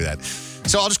 Don't ever do that.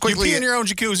 So I'll just quickly... You pee in your own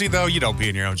jacuzzi, though? You don't pee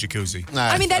in your own jacuzzi.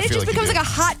 I mean, that it just becomes like a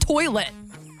hot toilet.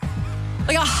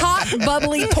 Like a hot,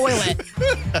 bubbly toilet.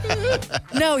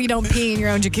 No, you don't pee in your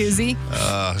own jacuzzi.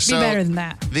 Be better than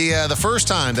that. The first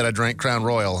time that I drank Crown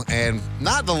Royal, and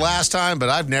not the last time, but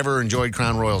I've never enjoyed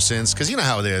Crown Royal since, because you know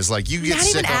how it is. Like, you get Not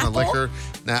sick even on the apple? liquor.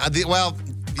 Now,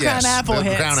 yes, Apple the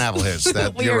hits. Crown Apple hits.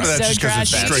 That, We you're are right. so That's just 'cause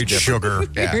trashy. it's Straight sugar.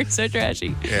 Yeah. You're so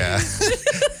trashy. Yeah.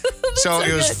 So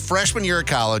it was freshman year of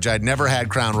college. I'd never had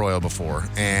Crown Royal before.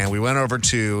 And we went over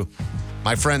to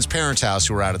my friend's parents' house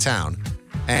who were out of town.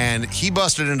 And he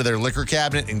busted into their liquor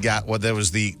cabinet and got what that was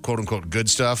the quote-unquote good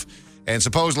stuff. And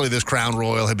supposedly this Crown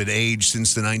Royal had been aged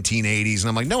since the 1980s. And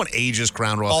I'm like, no one ages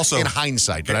Crown Royal. Also, in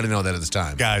hindsight, but I didn't know that at the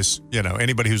time. Guys,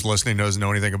 anybody who's listening doesn't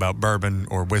know anything about bourbon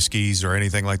or whiskeys or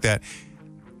anything like that.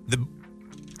 The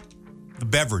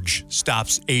beverage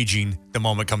stops aging the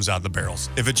moment it comes out of the barrels.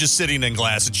 If it's just sitting in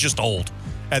glass, it's just old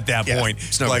at that point.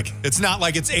 It's no like good. it's not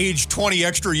like it's aged 20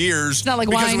 extra years. It's not like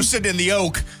because wine. it was sitting in the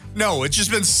oak. No, it's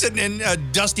just been sitting in a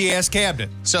dusty ass cabinet.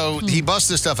 So he busts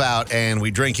this stuff out and we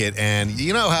drink it. And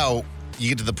you know how you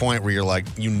get to the point where you're like,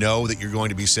 you know that you're going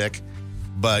to be sick?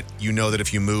 but you know that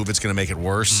if you move, it's going to make it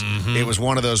worse. It was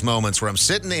one of those moments where I'm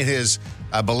sitting in his,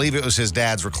 I believe it was his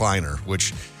dad's recliner,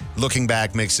 which looking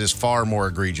back makes this far more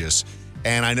egregious.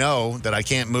 And I know that I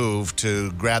can't move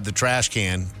to grab the trash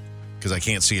can because I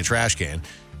can't see a trash can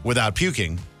without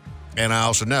puking. And I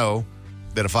also know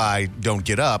that if I don't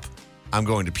get up, I'm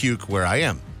going to puke where I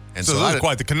am. And so that's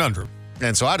quite the conundrum.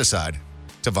 And so I decide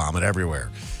to vomit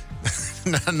everywhere.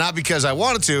 Not because I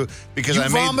wanted to, because you I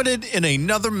vomited in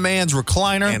another man's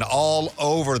recliner and all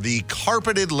over the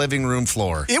carpeted living room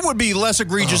floor. It would be less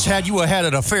egregious had you had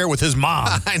an affair with his mom.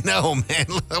 I know, man.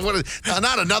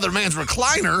 Not another man's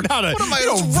recliner. What am I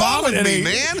what's wrong with me,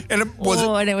 man? man? And it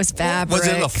was fabric. Was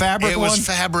it a fabric It one? was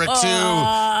fabric too,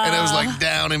 and it was like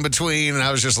down in between. And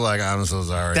I was just like, I'm so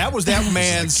sorry. That was that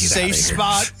man's Get outta safe here.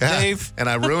 spot, Dave. And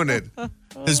I ruined it.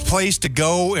 His place to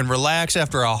go and relax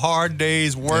after a hard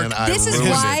day's work. This is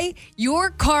why your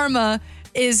karma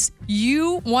is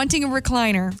you wanting a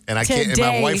recliner. And I can't. And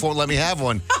my wife won't let me have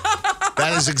one.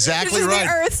 That is exactly This is right.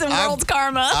 the Earth's and world's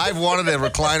karma. I've wanted a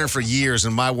recliner for years,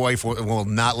 and my wife will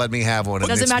not let me have one. And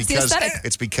Doesn't it's match the because, aesthetic.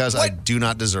 It's because I do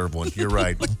not deserve one. You're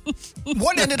right.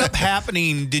 What ended up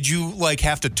happening? Did you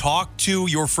have to talk to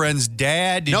your friend's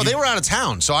dad? No, they were out of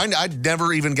town, so I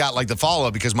never even got the follow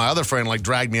up because my other friend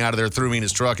dragged me out of there, threw me in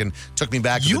his truck, and took me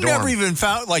back to the dorm. You never even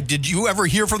found did you ever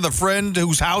hear from the friend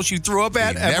whose house you threw up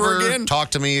at ever again?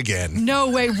 Talked to me again. No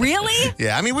way, really?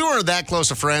 Yeah, I mean we weren't that close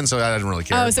of friends, so I didn't really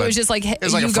care. Oh, so it was just a you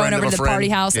friend going over of to a the friend. party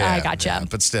house? Yeah, I gotcha. yeah,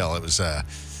 but still, it was.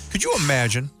 Could you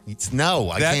imagine? No,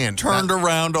 I that can't. Turned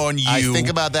around on you. I think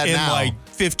about that in now.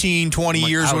 15, 20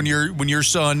 years when your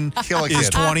son Kill a is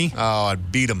kid. 20. Oh,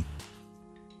 I'd beat him.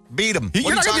 Beat him.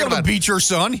 You're not going to be able to beat your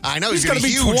son. I know he's going to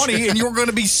be 20 and you're going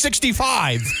to be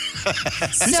 65.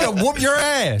 He's going to whoop your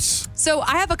ass. So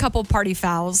I have a couple party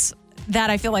fouls that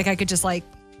I feel like I could just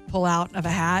pull out of a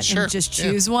hat Sure. and just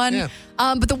choose one. Yeah.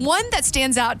 But the one that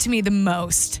stands out to me the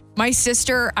most, my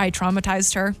sister, I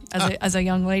traumatized her as a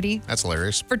young lady. That's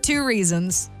hilarious. For two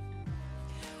reasons.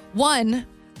 One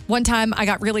time I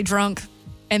got really drunk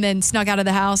and then snuck out of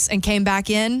the house and came back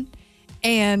in,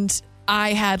 and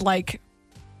I had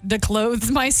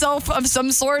declothed myself of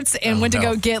some sorts and went to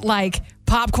go get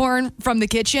popcorn from the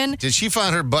kitchen. Did she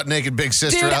find her butt naked big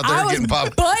sister Dude, out there I was getting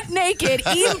popcorn? butt naked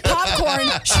eating popcorn.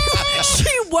 She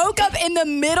woke up in the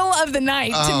middle of the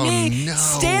night to me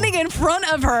standing in front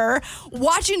of her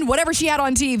watching whatever she had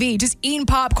on TV, just eating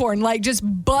popcorn, just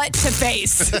butt to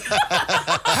face.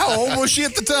 How old was she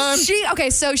at the time?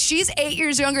 So she's 8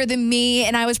 years younger than me,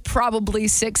 and I was probably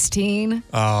 16.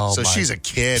 Oh, so she's a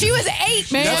kid. She was 8,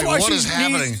 man. That's why what is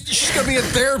happening? She's going to be in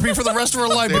therapy for the rest of her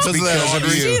life It's because of that. because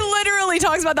of you. She literally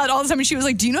talks about that all the time, and she was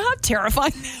like, do you know how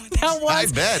terrifying that was? I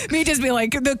bet. Me just being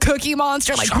the cookie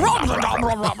monster, blah, blah, blah,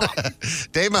 blah, blah, blah.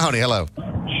 Dave Mahoney, hello.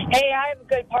 Hey, I have a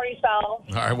good party foul.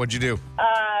 All right, what'd you do?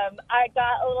 I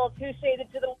got a little too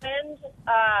shaded to the wind,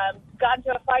 got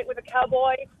into a fight with a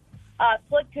cowboy,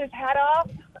 flicked his hat off.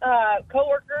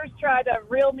 Coworkers tried to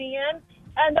reel me in,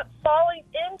 ended up falling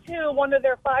into one of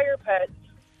their fire pits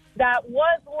that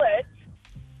was lit.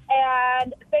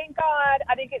 And thank God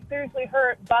I didn't get seriously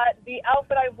hurt, but the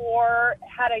outfit I wore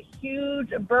had a huge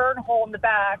burn hole in the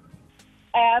back.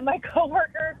 And my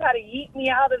coworkers had to yeet me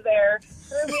out of there,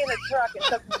 threw me in a truck, and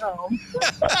took me home.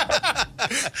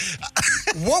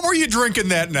 What were you drinking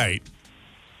that night?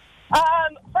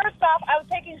 First off, I was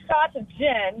taking shots of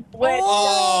gin. Which,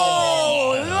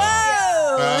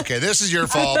 Okay, this is your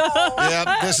fault. Yep,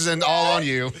 this is all on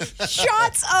you.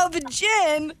 Shots of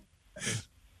gin.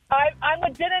 I'm a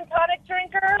gin and tonic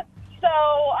drinker, so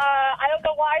I don't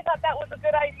know why I thought that was a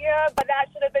good idea, but that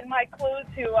should have been my clue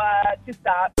to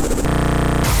stop.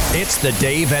 It's the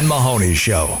Dave and Mahoney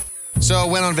Show. So I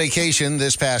went on vacation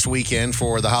this past weekend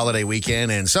for the holiday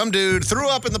weekend, and some dude threw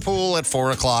up in the pool at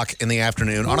 4 o'clock in the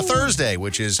afternoon on a Thursday,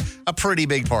 which is a pretty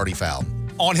big party foul.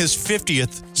 On his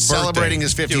 50th Celebrating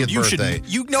birthday. his 50th birthday.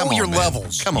 You know Come on, your man.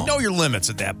 levels. Come on. You know your limits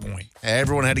at that point.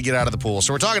 Everyone had to get out of the pool.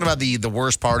 So we're talking about the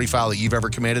worst party foul that you've ever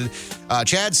committed.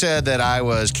 Chad said that I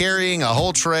was carrying a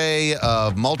whole tray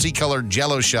of multicolored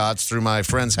Jell-O shots through my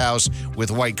friend's house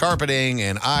with white carpeting,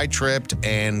 and I tripped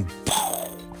and...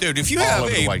 Dude, if you all have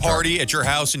over the a white party at your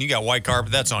house and you got white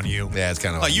carpet, that's on you. Yeah, it's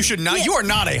kind of you should not. You are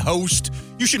not a host.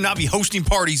 You should not be hosting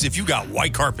parties if you got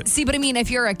white carpet. See, but I mean,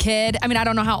 if you're a kid, I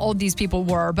don't know how old these people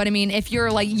were, but I mean, if you're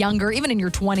younger, even in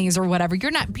your 20s or whatever,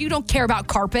 you don't care about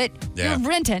carpet. Yeah. You're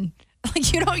renting.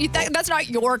 That's not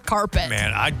your carpet.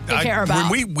 Man, I care about.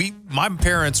 When my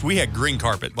parents, we had green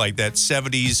carpet, like that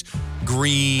 70s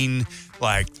green,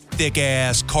 thick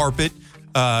ass carpet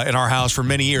in our house for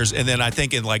many years. And then I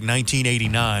think in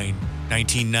 1989,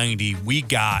 1990, we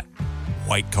got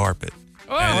white carpet.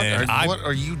 What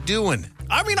are you doing?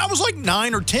 I mean, I was like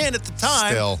 9 or 10 at the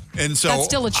time. Still. And so That's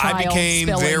still a child I became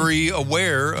spilling. very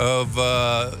aware of,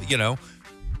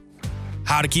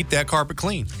 how to keep that carpet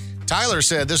clean. Tyler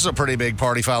said, this is a pretty big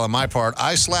party foul on my part.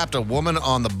 I slapped a woman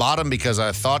on the bottom because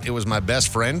I thought it was my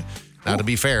best friend. Now, to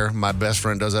be fair, my best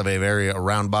friend does have a very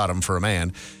round bottom for a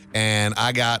man. And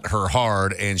I got her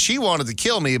hard, and she wanted to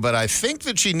kill me, but I think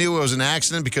that she knew it was an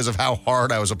accident because of how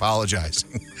hard I was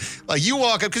apologizing. Like, you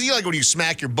walk up, because you like when you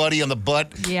smack your buddy on the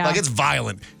butt. Yeah. Like, it's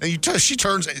violent. And she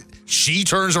turns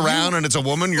around, and it's a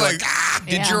woman. You're like ah!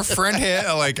 Did your friend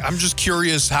have, I'm just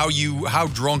curious how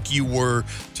drunk you were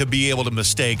to be able to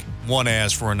mistake one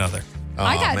ass for another.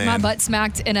 I got my butt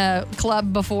smacked in a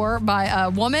club before by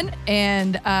a woman,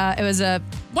 and it was a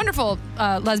wonderful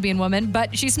lesbian woman,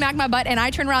 but she smacked my butt, and I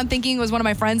turned around thinking it was one of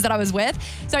my friends that I was with.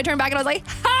 So I turned back, and I was like,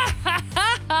 ha, ha,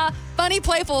 ha, ha. Funny,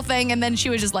 playful thing. And then she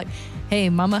was just like, hey,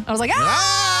 mama. I was like,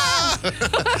 ah!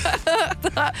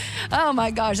 Oh,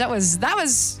 my gosh. That was.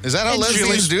 Is that how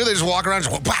lesbians do? They just walk around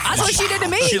and just, that's what she did to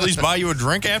me. Did she at least buy you a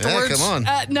drink afterwards? Yeah, come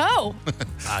on. No.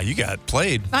 You got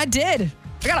played. I did.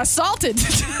 I got assaulted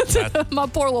to my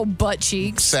poor little butt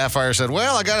cheeks. Sapphire said,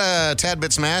 well, I got a tad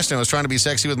bit smashed and was trying to be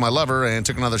sexy with my lover and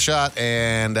took another shot,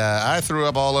 and I threw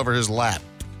up all over his lap.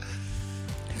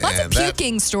 Lots of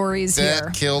puking stories here.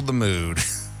 That killed the mood.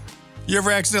 You ever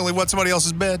accidentally wet somebody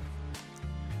else's bed?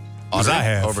 Audrey, I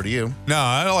have. Over to you. No,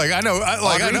 I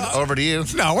know. Over to you.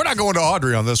 No, we're not going to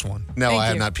Audrey on this one. No, I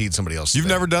have not peed somebody else's You've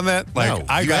bed. never done that? No.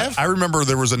 I remember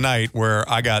there was a night where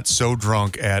I got so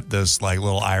drunk at this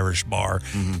little Irish bar,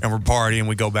 and we're partying.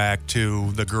 We go back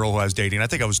to the girl who I was dating. I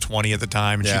think I was 20 at the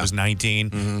time, and she was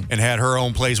 19, and had her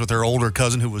own place with her older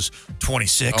cousin who was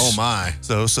 26. Oh my!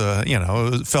 So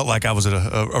it felt like I was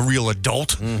a real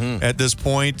adult at this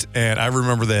point. And I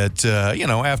remember that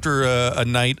after a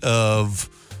night of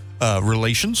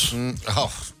relations.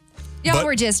 Y'all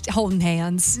were just holding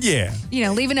hands. Yeah.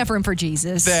 Leaving enough room for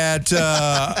Jesus. That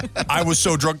I was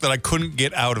so drunk that I couldn't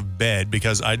get out of bed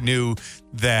because I knew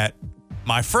that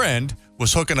my friend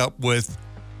was hooking up with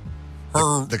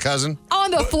her. The cousin?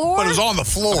 On the floor? But it was on the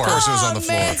floor. Of course it was on the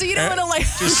floor. Man, so you don't want to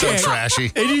Just so trashy.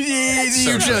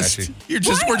 Trashy.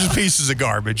 We're just pieces of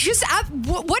garbage.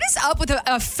 What is up with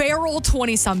a feral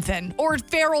 20-something or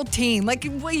feral teen? Like,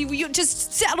 you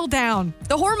just settle down.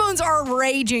 The hormones are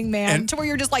raging, man, to where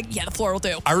you're just like, yeah, the floor will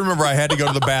do. I remember I had to go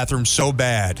to the bathroom so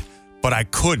bad, but I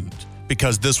couldn't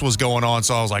because this was going on.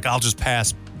 So I was like, I'll just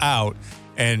pass out.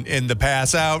 And in the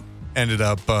pass out, ended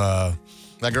up.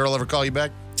 That girl ever call you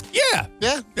back? Yeah.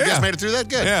 You guys made it through that?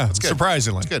 Good. Yeah, That's good.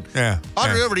 surprisingly. That's good. Yeah.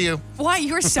 Audrey, over to you. Why?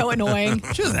 You're so annoying.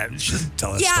 She doesn't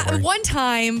tell that Yeah, story. one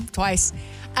time, twice. With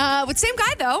the same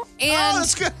guy, though. And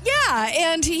that's good.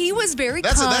 Yeah, and he was very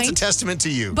kind. That's a testament to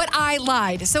you. But I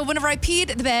lied. So whenever I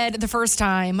peed the bed the first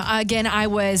time, again, I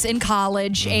was in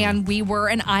college, and we were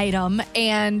an item,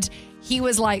 and he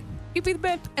was like, you peed the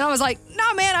bed? And I was like,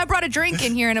 no, man, I brought a drink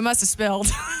in here, and it must have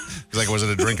spilled. Like, was it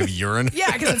a drink of urine?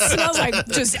 Yeah, because it smells like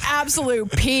just absolute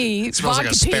pee. It smells like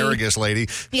asparagus, lady.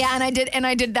 Yeah, and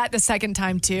I did that the second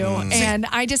time too. And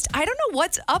I don't know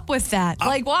what's up with that.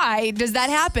 Like, why does that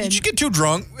happen? You just get too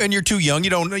drunk and you're too young.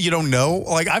 You don't know.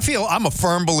 Like, I feel I'm a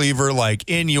firm believer. Like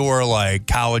in your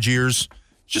college years,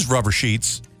 just rubber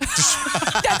sheets.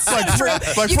 That's so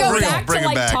true. You go back to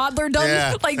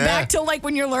toddlerdom, back to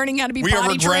when you're learning how to be we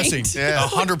potty are regressing. trained. Yeah,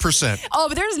 100%. Oh,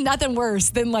 but there's nothing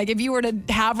worse than if you were to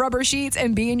have rubber sheets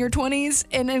and be in your 20s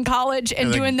and in college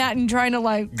and doing that and trying to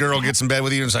girl gets in bed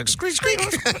with you and it's like squeak squeak.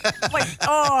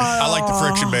 I like the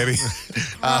friction, baby.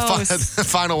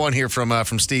 Final one here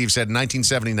from Steve said,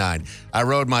 1979, I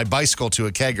rode my bicycle to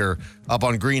a kegger up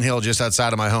on Green Hill just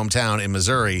outside of my hometown in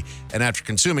Missouri, and after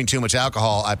consuming too much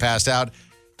alcohol, I passed out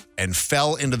and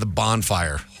fell into the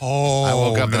bonfire. Oh, I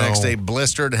woke up the next day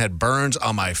blistered and had burns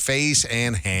on my face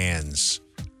and hands.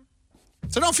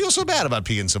 So don't feel so bad about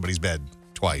peeing somebody's bed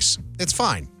twice. It's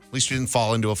fine. At least you didn't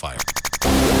fall into a fire.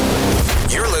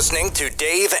 You're listening to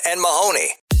Dave and Mahoney.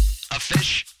 A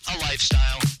fish, a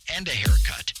lifestyle, and a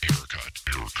haircut.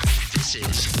 This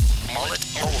is Mullet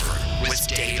Over with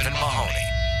Dave and Mahoney.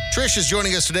 Trish is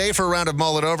joining us today for a round of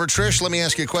Mullet Over. Trish, let me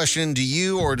ask you a question. Do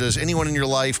you or does anyone in your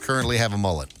life currently have a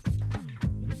mullet?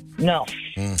 No.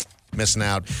 Missing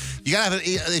out. You gotta have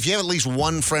if you have at least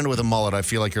one friend with a mullet, I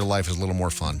feel like your life is a little more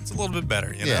fun. It's a little bit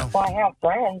better, you know? Well, I have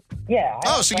friends. Yeah.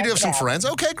 So you do have some friends.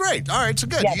 Okay, great. All right, so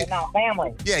good. Yeah, but not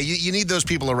family. Yeah, you need those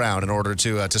people around in order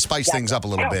to spice things up a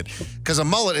little bit. Because a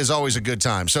mullet is always a good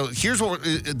time. So here's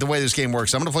the way this game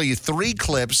works. I'm going to play you 3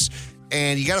 clips,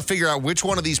 and you got to figure out which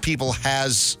one of these people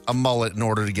has a mullet in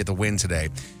order to get the win today.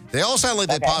 They all sound like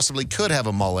they possibly could have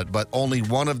a mullet, but only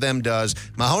one of them does.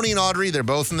 Mahoney and Audrey, they're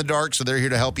both in the dark, so they're here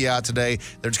to help you out today.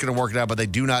 They're just going to work it out, but they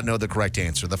do not know the correct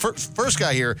answer. The first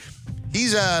guy here,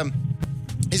 he's got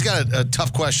a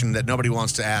tough question that nobody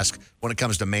wants to ask when it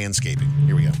comes to manscaping.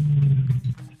 Here we go.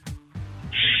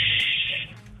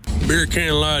 Beer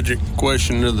can logic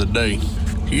question of the day.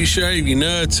 You shave your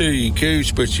nuts or your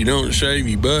cooch, but you don't shave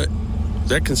your butt. Is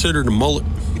that considered a mullet?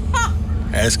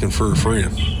 Asking for a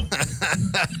friend.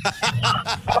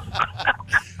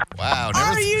 Wow.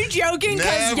 Are you joking?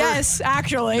 Because yes,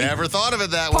 actually. Never thought of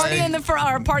it that Party way. in the front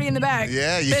or party in the back.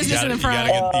 Yeah, business in the front.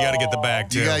 You got to get the back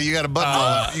too. You got a butt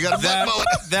mullet. You got a butt mullet.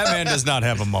 That man does not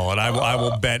have a mullet. I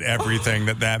will bet everything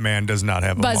that man does not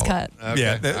have a Buzz mullet. cut.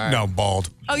 Yeah, Okay, all right. no, bald.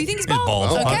 Oh, you think he's He's bald?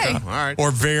 bald. Okay. All right.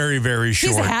 Or very, very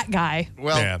short. He's a hat guy.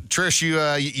 Well, Yeah. Trish,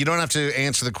 you don't have to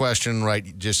answer the question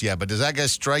right just yet, but does that guy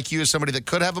strike you as somebody that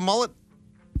could have a mullet?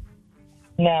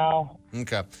 No.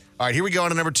 Okay. All right, here we go on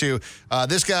to number 2.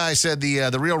 This guy said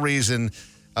the real reason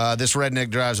this redneck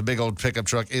drives a big old pickup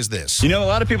truck is this. You know, a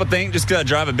lot of people think just because I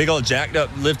drive a big old jacked up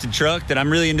lifted truck that I'm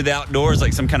really into the outdoors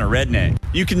like some kind of redneck.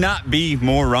 You could not be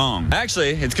more wrong.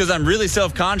 Actually, it's because I'm really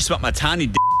self-conscious about my tiny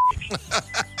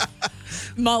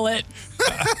Mullet.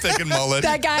 Thinking mullet.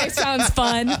 That guy sounds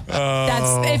fun.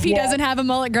 That's if he doesn't have a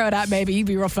mullet, grow it out, baby. He'd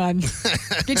be real fun.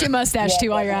 Get you a mustache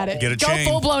too while you're at it. Get a Go chain.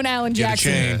 full blown Alan Get a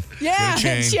Jackson. chain. Yeah,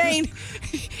 Get a chain.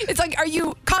 It's like, are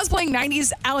you cosplaying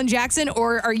 90s Alan Jackson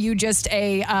or are you just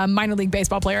a minor league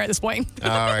baseball player at this point? All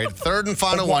right, third and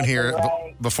final one here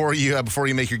before you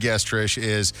make your guess, Trish,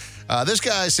 is this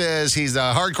guy says he's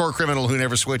a hardcore criminal who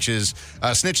never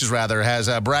snitches rather, has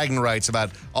bragging rights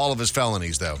about all of his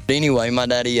felonies though. Anyway, my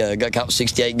daddy got caught with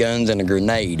 68 guns and a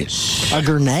grenade. A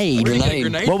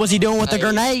grenade? What was he doing with the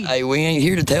grenade? Hey, we ain't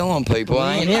here to tell on people.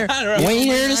 I ain't here. We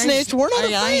ain't here to snitch. We're not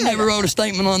I ain't never wrote a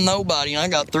statement on nobody, and I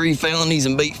got 3 felonies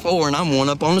and beat 4, and I'm one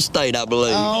up on the state, I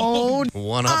believe. Oh,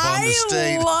 one up on the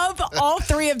state. I love all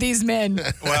 3 of these men.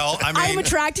 Well, I mean, I'm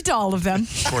attracted to all of them.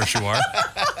 Of course you are.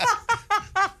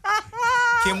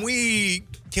 Can we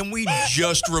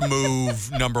just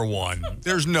remove number 1?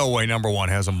 There's no way number 1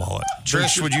 has a mullet.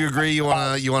 Trish, would you agree? You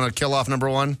wanna kill off number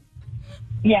 1?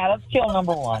 Yeah, let's kill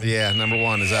number 1. Yeah, number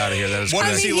 1 is out of here. That is What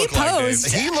correct. does he look like, Dave?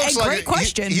 He looks like great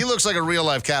question. He looks like a real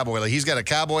life cowboy. Like he's got a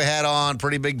cowboy hat on,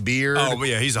 pretty big beard. Oh, but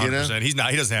yeah, he's 100%. you know? He's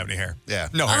not. He doesn't have any hair. Yeah.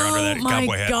 No hair under that Oh my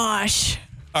cowboy hat. gosh.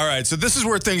 All right, so this is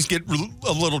where things get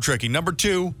a little tricky. Number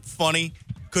 2, funny.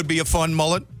 Could be a fun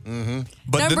mullet. Mm-hmm.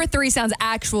 But Number 3 sounds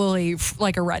actually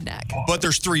like a redneck. But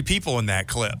there's 3 people in that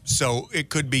clip, so it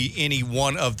could be any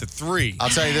one of the 3. I'll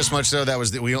tell you this much though: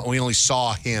 we only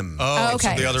saw him. Oh,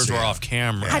 okay. So the others were off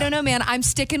camera. I don't know, man. I'm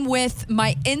sticking with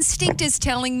my instinct is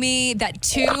telling me that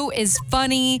 2 is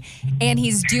funny, and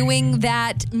he's doing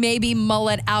that maybe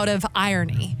mullet out of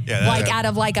irony, out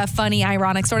of like a funny,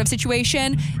 ironic sort of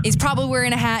situation. He's probably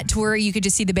wearing a hat to where you could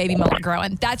just see the baby mullet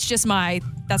growing. That's just my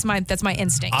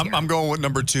instinct. I'm going with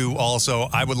number 2 also.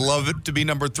 I would love it to be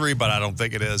number 3, but I don't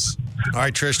think it is. All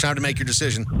right, Trish, time to make your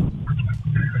decision.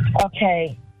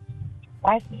 Okay.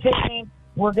 I think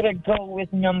we're going to go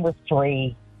with number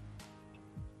 3.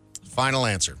 Final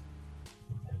answer.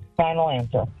 Final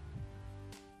answer.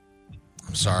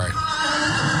 I'm sorry.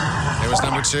 It was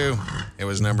number 2. It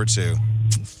was number 2.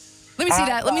 Let me see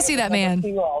that. Let me see that, man.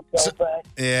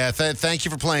 Yeah, thank you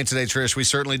for playing today, Trish. We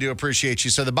certainly do appreciate you.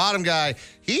 So the bottom guy,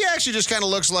 he actually just kind of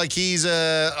looks like he's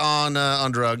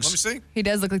on drugs. Let me see. He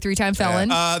does look like 3-time felon.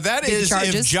 That Big is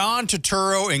charges. if John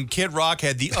Turturro and Kid Rock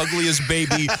had the ugliest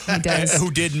baby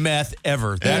who did meth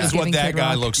ever. That is what that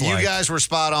guy looks like. You guys were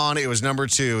spot on. It was number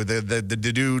 2. The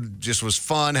dude just was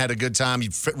fun, had a good time.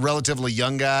 Relatively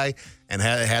young guy, and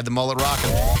had the mullet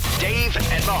rocking. Dave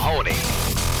and Mahoney.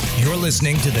 You're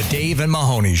listening to the Dave and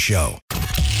Mahoney Show.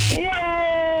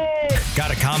 Yay! Got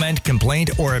a comment,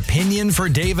 complaint, or opinion for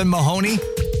Dave and Mahoney?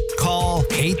 Call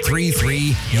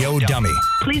 833-YO-DUMMY.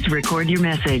 Please record your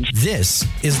message. This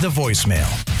is the voicemail.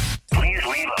 Please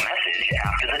leave a message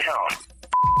after the tone.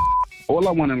 All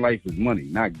I want in life is money,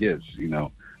 not gifts,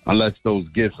 unless those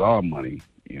gifts are money.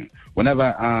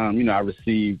 Whenever, I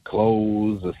receive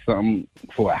clothes or something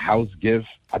for a house gift,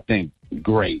 I think,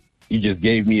 great. You just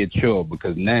gave me a chore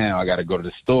because now I got to go to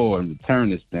the store and return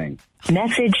this thing.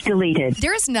 Message deleted.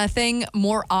 There is nothing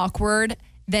more awkward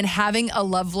than having a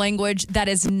love language that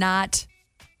is not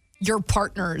your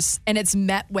partner's and it's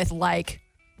met with like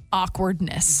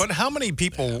awkwardness. But how many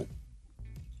people,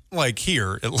 like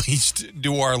here at least,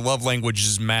 do our love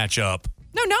languages match up?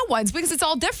 No one's because it's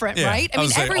all different, Yeah, right? I would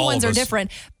say everyone's all are of us.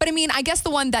 different. But I mean, I guess the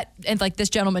one that, and like this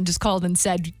gentleman just called and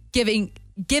said, giving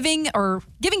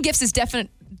gifts is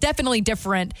definitely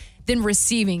different than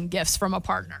receiving gifts from a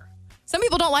partner. Some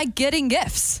people don't like getting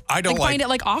gifts. I don't find it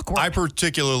like awkward. I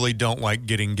particularly don't like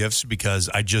getting gifts because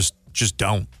I just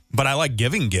don't. But I like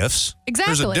giving gifts.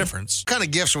 Exactly. There's a difference. What kind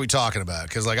of gifts are we talking about?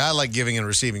 Because, like, I like giving and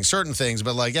receiving certain things,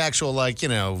 but, like, actual, like,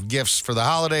 gifts for the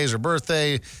holidays or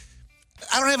birthday,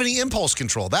 I don't have any impulse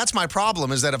control. That's my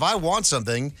problem, is that if I want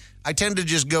something, I tend to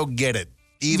just go get it.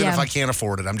 Even if I can't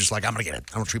afford it, I'm just like, I'm going to get it.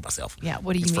 I'm going to treat myself. Yeah,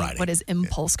 what do you It's mean? Friday. What is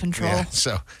impulse control? Yeah,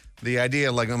 so the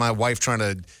idea, like, my wife trying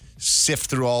to sift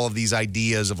through all of these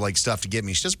ideas of, like, stuff to get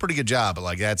me, she does a pretty good job, but,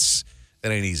 like, that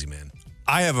ain't easy, man.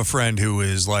 I have a friend who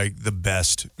is like the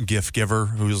best gift giver,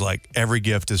 who's like every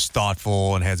gift is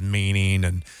thoughtful and has meaning,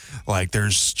 and like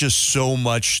there's just so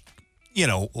much,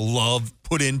 love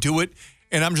put into it.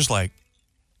 And I'm just like,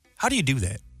 how do you do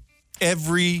that?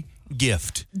 Every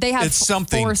gift. They have it's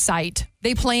something. foresight.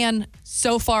 They plan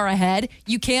so far ahead.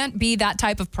 You can't be that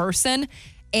type of person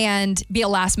and be a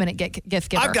last minute gift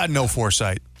giver. I've got no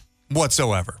foresight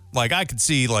whatsoever. Like I could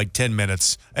see like 10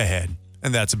 minutes ahead,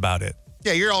 and that's about it.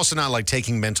 Yeah, you're also not like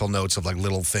taking mental notes of like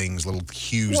little things, little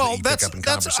cues that you pick up in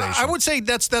conversation. I would say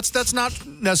that's not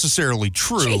necessarily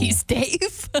true. Jeez,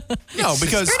 Dave. No,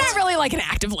 because you're not really like an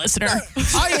active listener.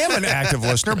 I am an active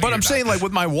listener, but I'm saying like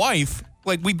with my wife,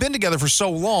 like we've been together for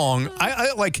so long.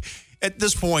 I like at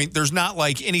this point, there's not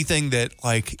like anything that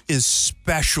like is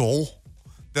special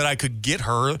that I could get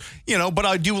her, but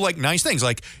I do like nice things.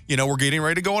 Like, we're getting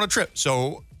ready to go on a trip.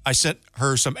 So I sent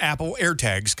her some Apple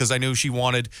AirTags because I knew she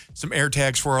wanted some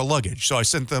AirTags for our luggage. So I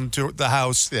sent them to the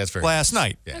house last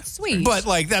night. Yeah. That's sweet. But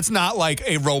like, that's not like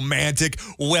a romantic,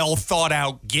 well thought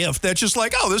out gift. That's just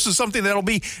like, oh, this is something that'll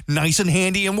be nice and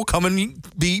handy and will come and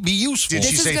be useful. Did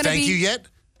she say thank you yet?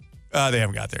 They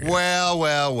haven't got there yet.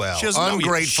 Well. She doesn't know yet.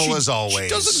 Ungrateful as always. She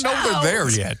doesn't know they're there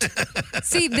yet.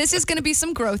 See, this is going to be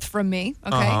some growth from me.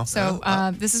 Okay. So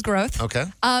this is growth. Okay.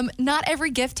 Not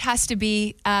every gift has to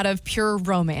be out of pure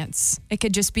romance. It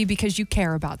could just be because you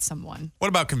care about someone. What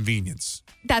about convenience?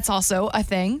 That's also a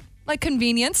thing. Like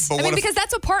convenience. But because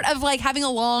that's a part of like having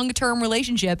a long-term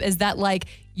relationship is that like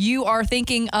you are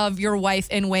thinking of your wife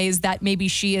in ways that maybe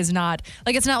she is not.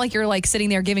 Like it's not like you're like sitting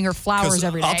there giving her flowers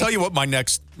every day. I'll tell you what my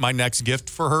next gift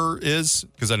for her is,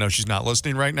 because I know she's not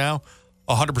listening right now,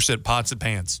 100% pots and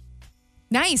pans.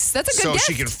 Nice. That's a good so gift.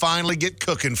 she can finally get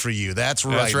cooking for you. That's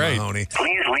right, Mahoney.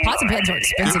 Pots and pans are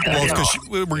expensive. Well, it's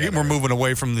because we're moving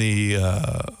away from the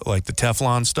like the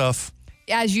Teflon stuff.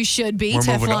 As you should be.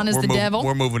 Teflon is the devil.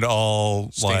 We're moving to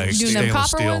all like doing them stainless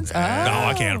copper steel. ones? No,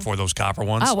 I can't afford those copper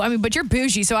ones. Oh, I mean, but you're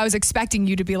bougie, so I was expecting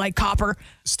you to be like copper.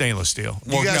 Stainless steel.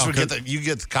 You guys would get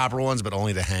the copper ones, but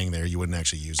only to hang there. You wouldn't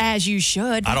actually use them. As you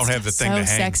should. I don't have the thing so to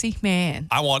hang. Sexy, man.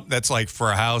 That's like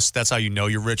for a house. That's how you know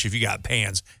you're rich, if you got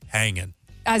pans hanging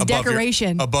As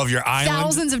decoration. above your island.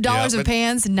 Thousands of dollars of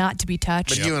pans not to be touched.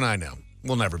 But you and I know.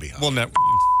 We'll never be home. We'll never.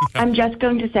 I'm just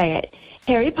going to say it.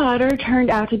 Harry Potter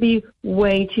turned out to be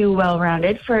way too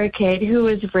well-rounded for a kid who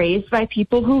was raised by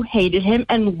people who hated him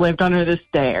and lived under the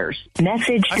stairs.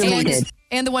 Message deleted.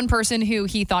 And the one person who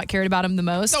he thought cared about him the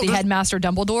most, the headmaster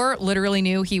Dumbledore, literally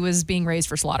knew he was being raised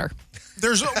for slaughter.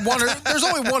 There's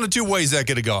only one of two ways that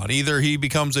could have gone. Either he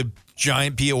becomes a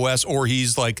giant POS, or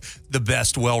he's like the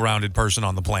best well-rounded person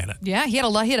on the planet. Yeah, he had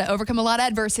to overcome a lot of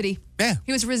adversity. Yeah.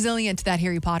 He was resilient to that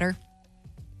Harry Potter.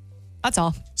 That's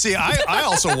all. See, I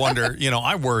also wonder,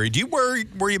 I worry. Do you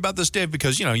worry about this, Dave?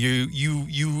 Because,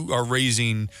 you are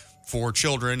raising 4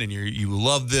 children and you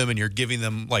love them and you're giving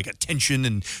them like attention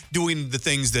and doing the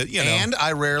things that, And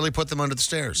I rarely put them under the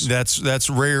stairs. That's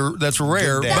rare. That's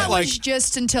rare. That But like, was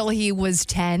just until he was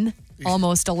 10,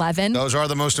 almost 11. Those are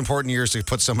the most important years to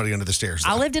put somebody under the stairs.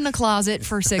 I lived in a closet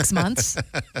for 6 months.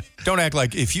 don't act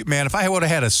like if I would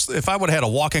have had a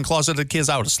walk-in closet as kids,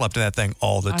 I would have slept in that thing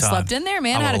all the time. I slept in there,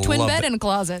 man. I had a twin bed and a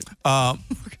closet.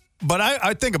 But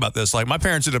I think about this. Like, my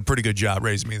parents did a pretty good job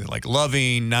raising me. They're like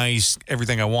loving, nice,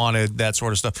 everything I wanted, that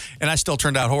sort of stuff. And I still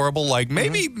turned out horrible. Like,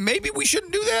 maybe we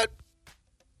shouldn't do that.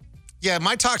 Yeah,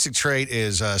 my toxic trait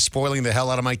is spoiling the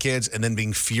hell out of my kids and then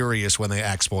being furious when they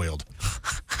act spoiled.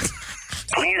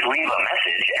 Please leave a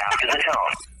message after the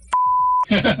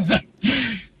tone.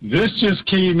 This just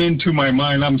came into my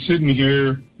mind. I'm sitting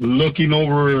here looking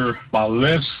over my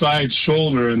left side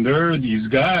shoulder, and there are these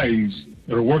guys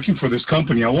that are working for this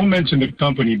company. I won't mention the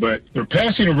company, but they're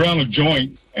passing around a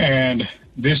joint, and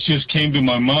this just came to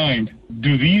my mind.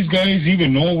 Do these guys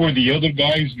even know where the other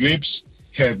guy's lips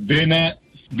have been at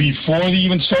before they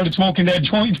even started smoking that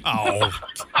joint? Oh,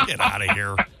 get out of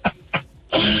here.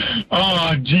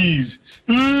 Oh, geez.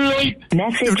 Right.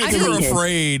 Dude, if you're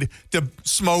afraid to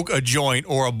smoke a joint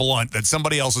or a blunt that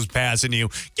somebody else is passing you,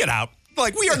 get out.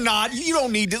 Like, we are not. You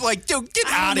don't need to, like, dude, get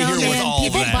out of here with all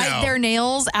People that. bite their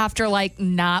nails after, like,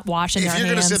 not washing their If hands.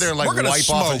 you're going to sit there and, like, We're gonna wipe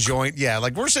off a smoke. joint, yeah,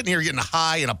 like, we're sitting here getting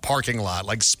high in a parking lot.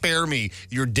 Like, spare me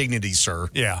your dignity, sir.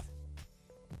 Yeah.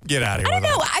 Get out of I here don't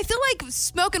with know. all I feel like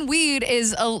smoking weed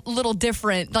is a little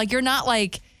different. Like, you're not,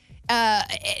 like,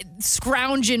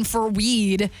 scrounging for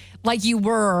weed like you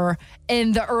were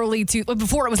in the early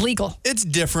before it was legal. It's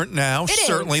different now. It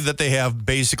Certainly is. that they have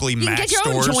basically You can Mac get your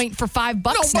stores. own joint for $5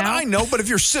 No, but now. I know. But if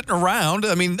you're sitting around,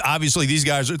 I mean, obviously these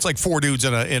guys, it's like 4 dudes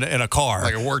in a car,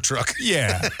 Like a work truck.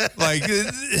 Yeah, like It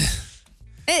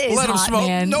is let 'em hot, smoke.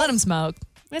 man. Nope. Let them smoke.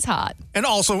 It's hot. And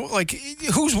also, like,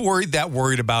 who's worried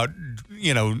about,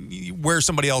 where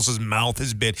somebody else's mouth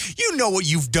has been? You know what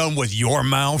you've done with your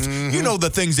mouth. You know the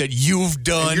things that you've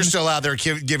done. And you're still out there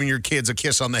giving your kids a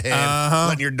kiss on the head,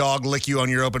 letting your dog lick you on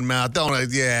your open mouth. Don't I?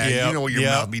 Yeah, Yep, you know what your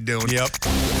yep, mouth be doing. Yep.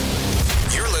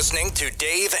 You're listening to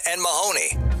Dave and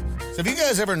Mahoney. So have you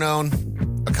guys ever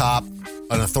known a cop,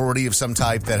 an authority of some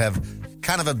type that have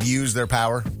kind of abused their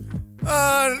power?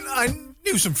 I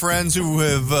knew some friends who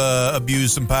have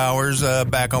abused some powers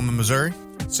back home in Missouri.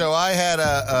 So I had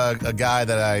a guy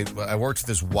that I worked with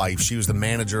his wife. She was the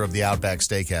manager of the Outback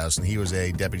Steakhouse, and he was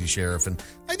a deputy sheriff. And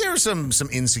like, there were some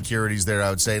insecurities there, I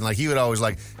would say. And like, he would always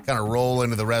like kind of roll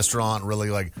into the restaurant and really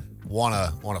like want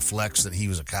to flex that he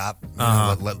was a cop,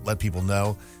 let people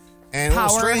know. And it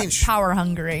was strange. Power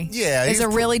hungry. Yeah, is a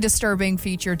really disturbing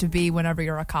feature to be whenever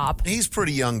you're a cop. He's a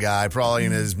pretty young guy, probably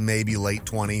in his maybe late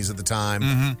 20s at the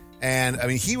time. And, I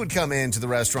mean, he would come into the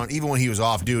restaurant even when he was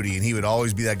off duty, and he would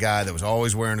always be that guy that was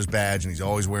always wearing his badge and he's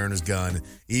always wearing his gun,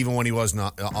 even when he was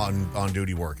not on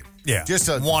duty working. Yeah. Just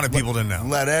to wanted people to know.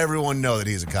 Let everyone know that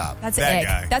he's a cop. That's that an ick.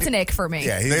 guy. That's an ick for me.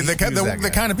 Yeah,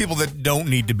 the kind of people that don't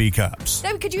need to be cops.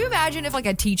 David, could you imagine if like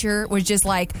a teacher was just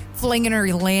like flinging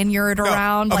her lanyard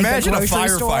around like imagine the a grocery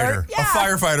store? firefighter. Yeah. A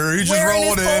firefighter. He's just Wearing his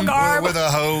rolling full in garb. with a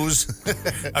hose.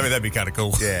 I mean, that'd be kind of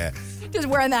cool. Yeah. Just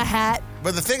wearing that hat.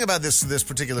 But the thing about this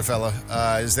particular fella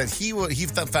is that he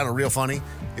found it real funny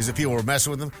is that people were messing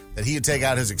with him, that he would take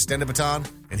out his extended baton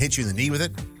and hit you in the knee with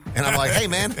it. And I'm like, hey,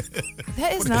 man.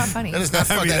 That is not funny. That is not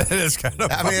funny. That is kind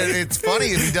of funny. I mean, it's funny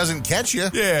if he doesn't catch you.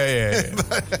 Yeah.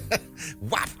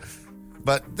 Whap.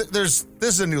 But this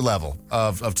is a new level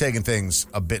of taking things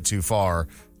a bit too far.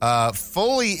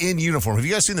 Fully in uniform. Have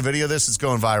you guys seen the video of this? It's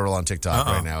going viral on TikTok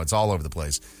right now. It's all over the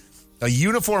place. A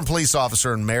uniformed police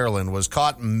officer in Maryland was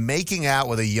caught making out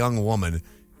with a young woman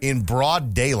in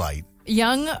broad daylight.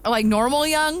 Young, like normal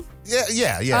young?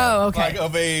 Yeah. Oh, okay. Like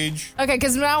of age. Okay,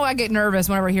 because now I get nervous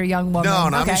whenever I hear young woman. No,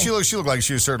 Okay. I mean, she looked like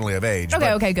she was certainly of age.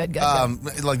 Okay, good.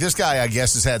 Like this guy, I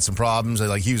guess, has had some problems.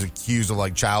 Like he was accused of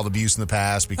like child abuse in the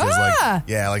past because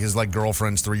like his like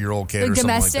girlfriend's 3-year-old kid or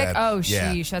domestic? something like that. Oh,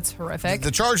 Yeah. sheesh, that's horrific.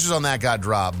 The charges on that got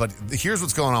dropped, but here's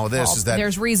what's going on with this Well, is that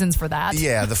there's reasons for that.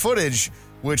 Yeah, the footage,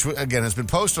 which again has been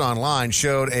posted online,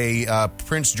 showed a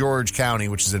Prince George County,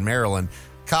 which is in Maryland,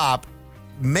 cop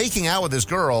making out with this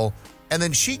girl, and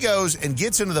then she goes and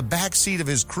gets into the back seat of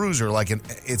his cruiser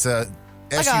it's a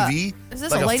SUV. Is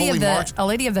this like a lady fully of the marked. a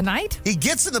lady of the night? He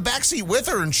gets in the back seat with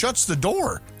her and shuts the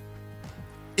door.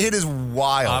 It is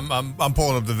wild. I'm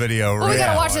pulling up the video right Well, we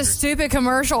gotta now. watch this stupid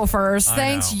commercial first. I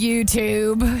Thanks, know.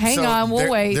 YouTube. Hang So on, we'll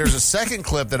wait. There's a second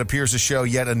clip that appears to show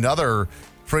yet another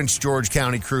Prince George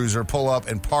County cruiser pull up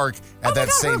and park at that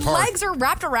same her park. legs are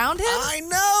wrapped around him. I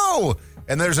know.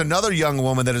 And there's another young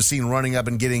woman that is seen running up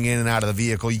and getting in and out of the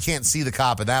vehicle. You can't see the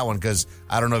cop in that one because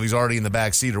I don't know if he's already in the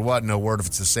back seat or what. No word if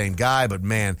it's the same guy, but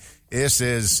man, this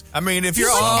is. I mean, if He's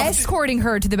you're like off, escorting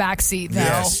her to the back seat, though.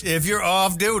 yes, if you're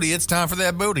off duty, it's time for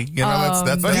that booty. You know,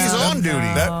 that's. But he's on duty.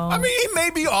 I mean, he may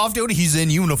be off duty. He's in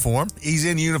uniform. He's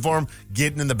in uniform,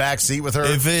 getting in the back seat with her.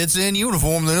 If it's in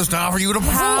uniform, then it's time for you to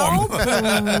perform. How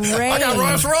I got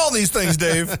runs for all these things,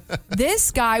 Dave.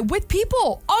 This guy with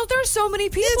people. Oh, there's so many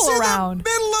people It's around. in the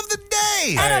middle of the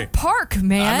day. At a park,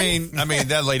 man. I mean,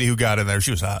 that lady who got in there,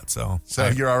 she was hot. So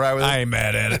you're all right with it? I ain't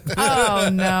mad at it. Oh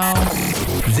no.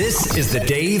 This is the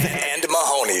Dave and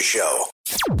Mahoney Show.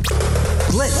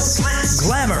 Glitz,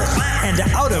 glamour, and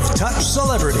out-of-touch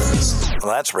celebrities.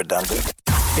 Well, that's redundant.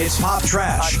 It's Pop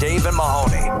Trash. Dave and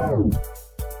Mahoney.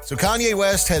 So Kanye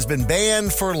West has been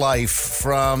banned for life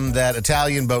from that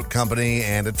Italian boat company.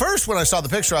 And at first, when I saw the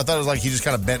picture, I thought it was like he just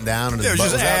kind of bent down and It his was butt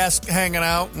just was out. ass hanging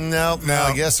out. No.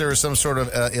 I guess there was some sort of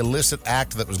illicit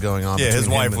act that was going on. Yeah, his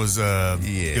between him wife and- was.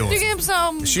 You give him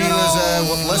some. She good was. old-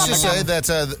 Well, let's just say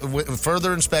that with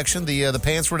further inspection, the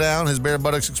pants were down, his bare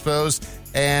buttocks exposed,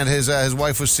 And his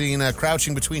wife was seen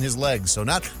crouching between his legs. So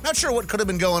not sure what could have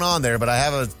been going on there, but I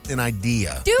have an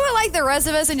idea. Do it like the rest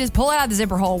of us and just pull it out the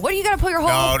zipper hole. What are you going to pull your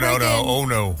hole? No. Oh,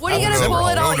 no. What are you going to pull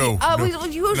it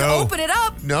out? You No. open it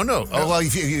up. No. Oh, well,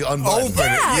 if you unbutton Open it.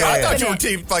 Yeah, I thought open you were it.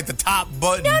 team like the top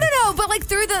button. No, but like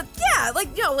through the,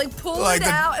 pull Like it the-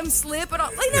 out and slip it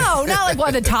on. Like, no, not like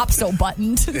while the top's still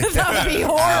buttoned. That would be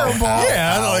horrible.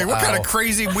 Yeah, like what kind of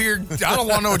crazy, weird, I don't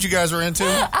want to know what you guys are into.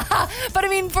 But I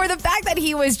mean, for the fact that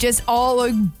he was just all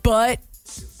like butt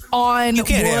on You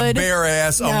can't have wood. bare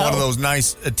ass on No. one of those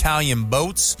nice Italian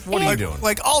boats. What are you doing?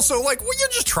 Like, also, like, well, you're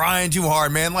just trying too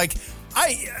hard, man. Like,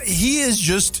 he is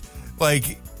just,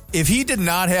 like, if he did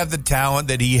not have the talent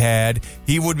that he had,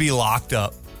 he would be locked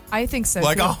up. I think so.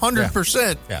 Like, too.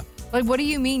 100%. Yeah. Like, what do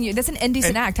you mean? That's an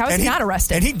indecent act. How is he not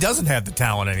arrested? And he doesn't have the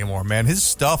talent anymore, man. His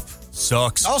stuff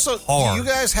sucks. Also, hard. you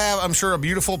guys have, I'm sure, a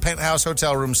beautiful penthouse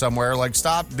hotel room somewhere. Like,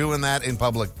 stop doing that in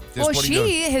public. Just, Well, what are you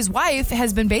doing? his wife,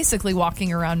 has been basically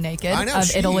walking around naked I know, of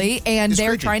she Italy, and is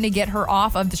they're creepy. trying to get her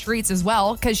off of the streets as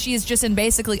well because she is just in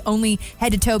basically only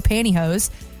head to toe pantyhose.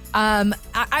 I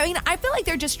mean, I feel like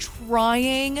they're just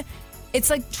trying. It's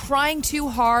like trying too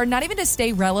hard, not even to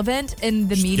stay relevant in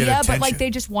the media, but attention. like they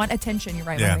just want attention. You're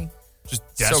right, Yeah. Murray. Just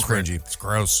So desperate. cringy. It's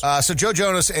gross. So Joe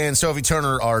Jonas and Sophie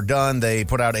Turner are done. They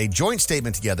put out a joint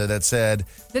statement together that said...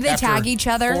 Did they tag each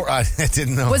other? I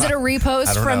didn't know. Was it a I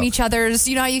repost don't from know. each other's?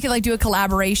 You know how you can like do a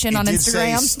collaboration on It did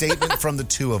Instagram? say statement from the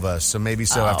two of us, so maybe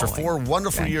so. After 4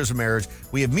 wonderful years of marriage,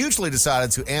 we have mutually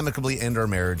decided to amicably end our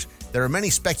marriage. There are many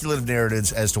speculative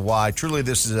narratives as to why. Truly,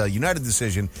 this is a united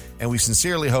decision, and we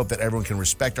sincerely hope that everyone can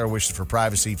respect our wishes for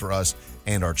privacy for us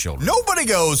and our children. Nobody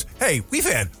goes, hey, we've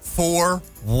had 4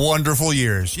 wonderful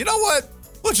years. You know what?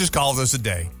 Let's just call this a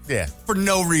day. Yeah. For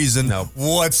no reason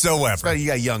whatsoever. You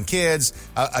got young kids.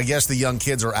 I guess the young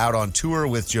kids are out on tour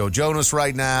with Joe Jonas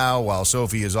right now, while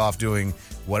Sophie is off doing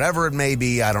whatever it may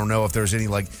be. I don't know if there's any,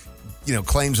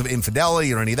 claims of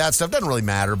infidelity or any of that stuff. Doesn't really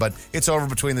matter, but it's over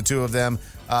between the two of them.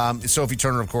 Sophie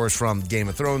Turner, of course, from Game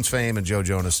of Thrones fame, and Joe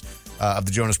Jonas of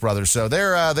the Jonas Brothers. So they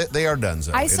are done.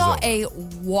 So I it's saw over. a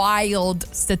wild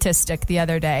statistic the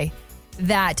other day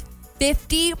that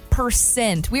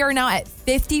 50%, we are now at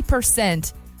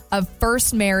 50% of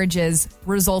first marriages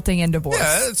resulting in divorce.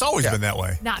 Yeah, it's always been that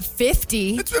way. Not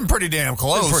 50. It's been pretty damn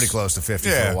close. Pretty close to 50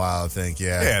 for a while, I think.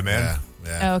 Yeah. Yeah, man.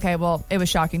 Yeah. Okay, well, it was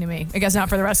shocking to me. I guess not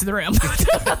for the rest of the room.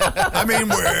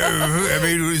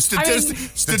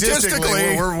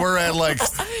 Statistically, we're at like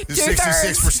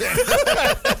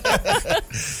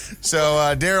 66%. So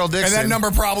Daryl Dixon, and that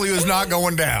number probably was not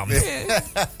going down.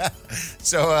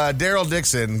 So Daryl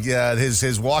Dixon,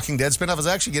 his Walking Dead spinoff is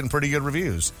actually getting pretty good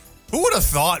reviews. Who would have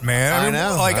thought, man? I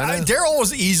know. Daryl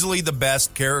was easily the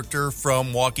best character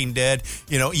from Walking Dead.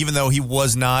 You know, even though he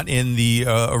was not in the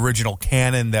original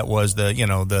canon, that was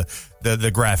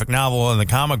the graphic novel and the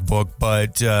comic book.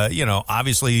 But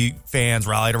obviously fans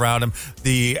rallied around him.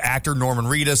 The actor Norman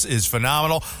Reedus is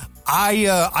phenomenal.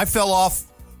 I fell off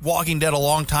Walking Dead a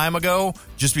long time ago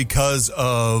just because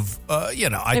of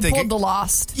I think pulled The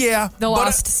Lost. Yeah, The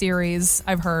Lost series,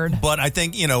 I've heard. But I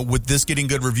think, with this getting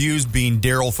good reviews, being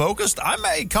Daryl focused, I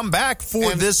may come back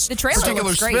for this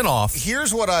particular spinoff.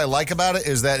 Here's what I like about it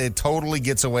is that it totally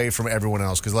gets away from everyone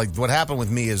else. Because what happened with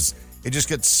me is it just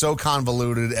gets so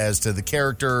convoluted as to the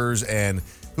characters and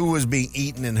who was being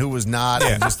eaten and who was not.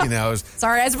 And just,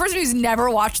 Sorry, as a person who's never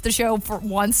watched the show for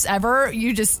once ever,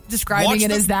 you just describing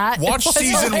it as that. Watch It was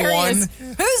season hilarious.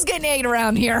 1. Who's getting ate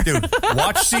around here? Dude,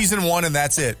 watch season 1 and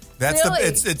that's it. That's Really?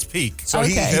 it's peak. So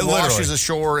he washes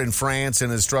ashore in France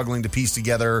and is struggling to piece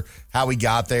together how he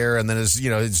got there, and then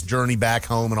his journey back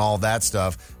home and all that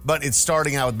stuff. But it's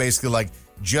starting out with basically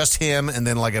just him and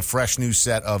then a fresh new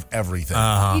set of everything.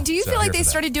 Do you feel like they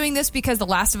started doing this because The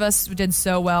Last of Us did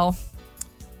so well?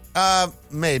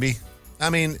 Maybe. I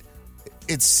mean,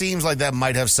 it seems like that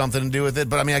might have something to do with it,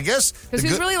 but I mean, I guess Because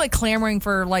who's really clamoring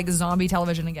for zombie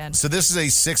television again? So this is a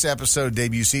 6-episode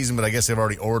debut season, but I guess they've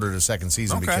already ordered a second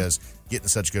season because getting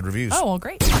such good reviews. Oh, well,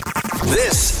 great.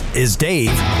 This is Dave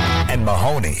and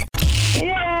Mahoney.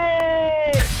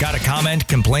 Got a comment,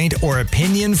 complaint, or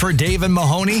opinion for Dave and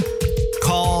Mahoney?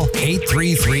 Call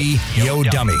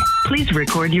 833-YO-DUMMY. Please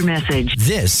record your message.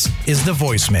 This is the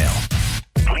voicemail.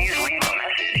 Please leave a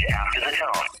message after the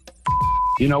tone.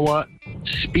 You know what?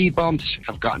 Speed bumps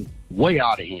have gotten way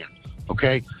out of hand,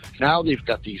 okay? Now they've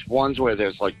got these ones where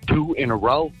there's 2 in a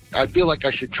row. I feel like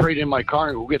I should trade in my car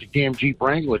and go get a damn Jeep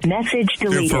Wrangler. Message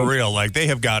Dude, for real, they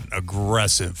have gotten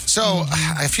aggressive. So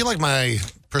I feel like my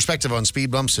perspective on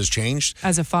speed bumps has changed.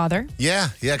 As a father? Yeah,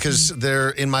 because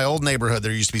in my old neighborhood,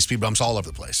 there used to be speed bumps all over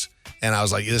the place. And I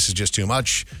was like, this is just too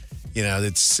much. You know,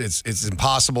 it's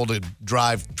impossible to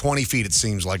drive 20 feet, it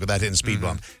seems like, without hitting a speed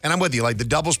bump. And I'm with you. Like the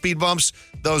double speed bumps,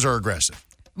 those are aggressive.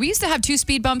 We used to have 2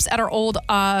 speed bumps at our old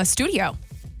studio.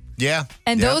 Yeah.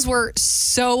 And those were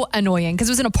so annoying because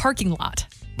it was in a parking lot.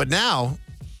 But now,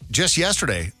 just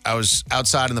yesterday, I was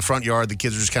outside in the front yard. The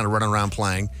kids were just kind of running around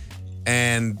playing.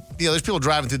 And, you know, there's people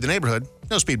driving through the neighborhood.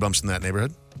 No speed bumps in that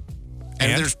neighborhood.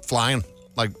 And they're just flying.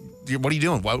 Like, what are you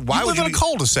doing? Why you would live in a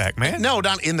cul-de-sac, man? No,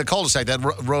 not in the cul-de-sac. That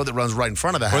road that runs right in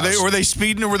front of the house. Were they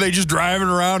speeding, or were they just driving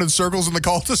around in circles in the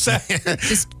cul-de-sac?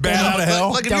 Just bad out of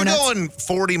hell? Like if you're going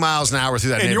 40 miles an hour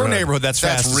through that in neighborhood. your neighborhood, that's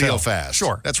fast as real hell. fast.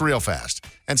 Sure. That's real fast.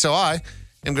 And so I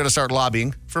am going to start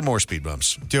lobbying for more speed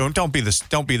bumps. Don't be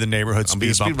the neighborhood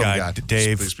speed bump guy,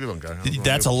 Dave. Speed bump guy.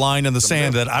 That's a line in the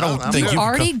sand that I don't think you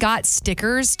already got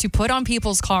stickers to put on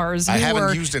people's cars. I You haven't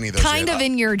were used any of those kind yet. of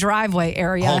in your driveway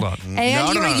area. Hold on.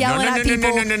 And you were yelling at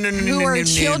people who are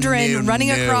children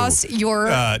running across your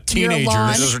teenagers.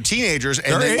 lawn. Those are teenagers,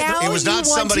 and Now it was you not want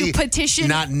somebody to petition-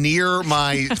 not near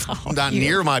my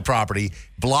near my property,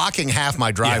 blocking half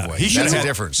my driveway. That's the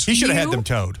difference. He should have had them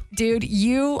towed. Dude,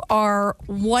 you are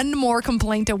one more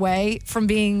complaint away from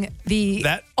being the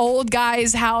old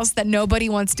guy's house that nobody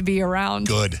wants to be around.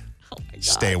 Good.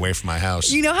 Stay away from my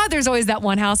house. You know how there's always that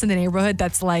one house in the neighborhood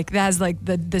that has like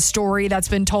the story that's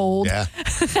been told? Yeah.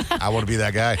 I want to be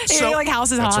that guy. You know, like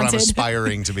house is that's haunted. what I'm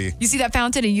aspiring to be. You see that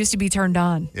fountain? It used to be turned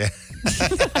on. Yeah.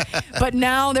 But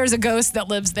now there's a ghost that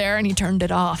lives there and he turned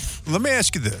it off. Let me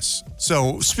ask you this.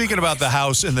 So, speaking about the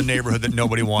house in the neighborhood that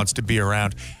nobody wants to be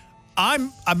around,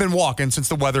 I've been walking since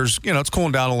the weather's, it's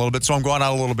cooling down a little bit, so I'm going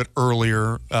out a little bit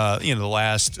earlier, the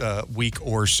last week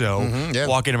or so,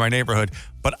 walking in my neighborhood.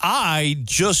 But I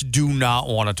just do not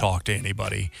want to talk to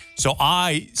anybody. So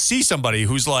I see somebody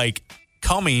who's like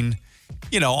coming,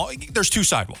 there's 2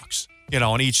 sidewalks,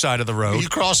 on each side of the road. You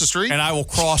cross the street? And I will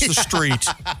cross the street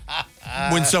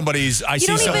when I see somebody.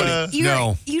 You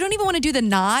don't even want to do the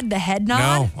nod, the head nod.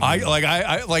 No,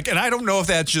 and I don't know if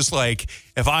that's just like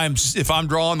if I'm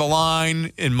drawing the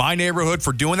line in my neighborhood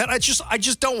for doing that. I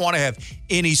just don't want to have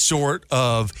any sort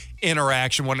of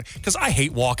interaction because I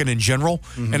hate walking in general,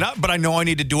 but I know I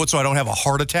need to do it so I don't have a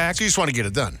heart attack. So you just want to get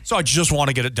it done. So I just want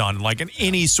to get it done. And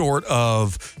any sort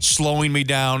of slowing me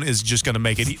down is just going to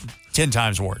make it 10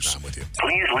 times worse. I'm with you.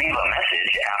 Please leave a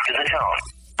message after the tone.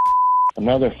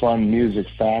 Another fun music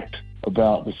fact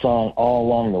about the song All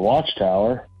Along the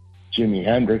Watchtower, Jimi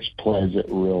Hendrix plays it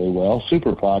really well,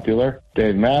 super popular.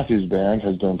 Dave Matthews Band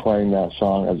has been playing that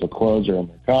song as a closer in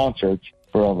their concerts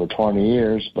for over 20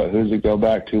 years, but who's it go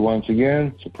back to once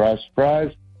again? Surprise,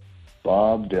 surprise,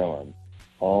 Bob Dylan.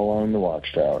 All Along the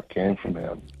Watchtower came from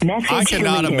him. I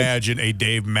cannot imagine a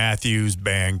Dave Matthews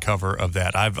Band cover of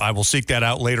that. I will seek that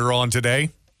out later on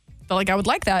today. Felt like I would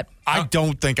like that. I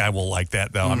don't think I will like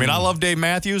that, though. I mean, I love Dave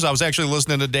Matthews. I was actually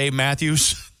listening to Dave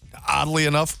Matthews, oddly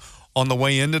enough, on the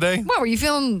way in today. What, were you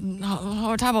feeling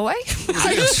a type of way?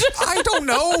 I don't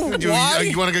know. Why?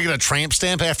 You want to go get a tramp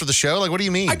stamp after the show? Like, what do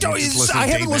you mean? I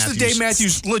haven't listened to Dave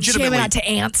Matthews legitimately. Jamming out to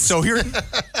ants. So here...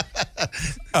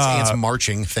 ants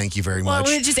marching. Thank you very much.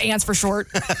 Well, it's just ants for short.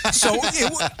 So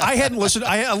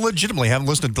I legitimately haven't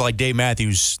listened to Dave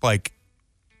Matthews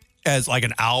as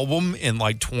an album in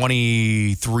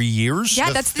 23 years.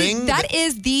 Yeah, that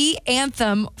is the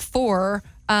anthem for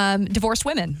divorced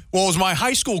women. Well, it was my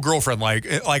high school girlfriend.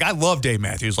 I love Dave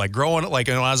Matthews. Growing up, when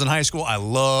I was in high school, I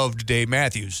loved Dave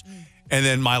Matthews. And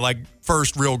then my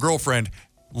first real girlfriend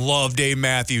loved Dave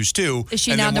Matthews too. Is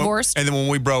she now divorced? And then when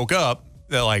we broke up,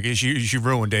 she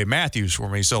ruined Dave Matthews for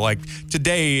me. So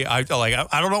today, I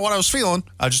don't know what I was feeling.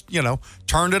 I just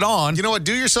turned it on. You know what?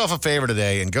 Do yourself a favor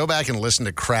today and go back and listen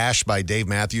to "Crash" by Dave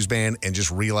Matthews Band and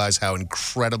just realize how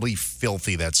incredibly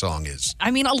filthy that song is.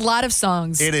 I mean, a lot of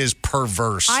songs. It is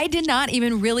perverse. I did not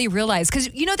even really realize because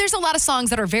there's a lot of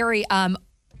songs that are very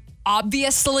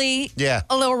obviously a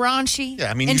little raunchy. Yeah,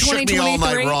 I mean, in you shook me all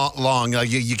night 2023. long.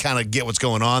 You kind of get what's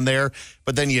going on there,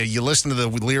 but then you listen to the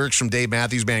lyrics from Dave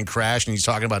Matthews Band "Crash" and he's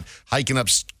talking about hiking up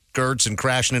skirts and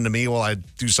crashing into me while I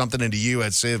do something into you.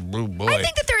 I'd say, oh boy. I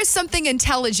think that there is something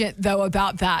intelligent though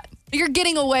about that. You're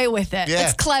getting away with it. Yeah.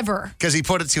 It's clever. Because he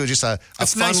put it to just a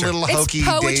fun nicer. little It's hokey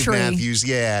poetry. Dave Matthews.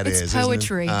 Yeah, It's is.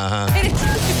 poetry. Isn't it?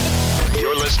 Uh-huh.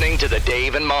 You're listening to the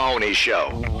Dave and Mahoney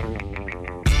Show.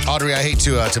 Audrey, I hate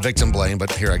to victim blame,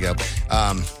 but here I go.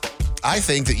 I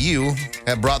think that you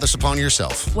have brought this upon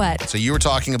yourself. What? So you were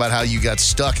talking about how you got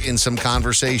stuck in some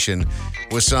conversation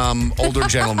with some older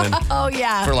gentleman Oh,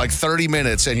 yeah. for like 30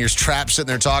 minutes, and you're trapped sitting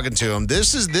there talking to him.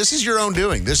 This is your own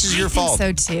doing. This is your fault.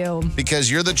 So too.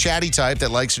 Because you're the chatty type that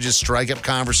likes to just strike up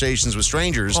conversations with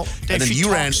strangers. Well, Dave, and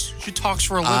then she talks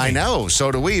for a living. I know.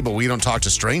 So do we, but we don't talk to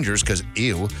strangers because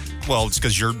ew. Well, it's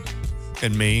because you're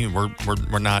and me,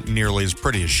 we're not nearly as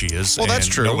pretty as she is. Well, that's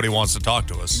and true. Nobody wants to talk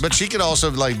to us. But she could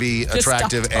also like be Just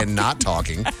attractive stop and not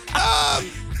talking.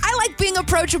 I like being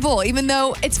approachable, even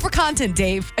though it's for content,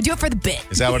 Dave. I do it for the bit.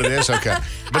 Is that what it is? Okay.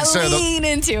 I lean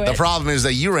into it. The problem is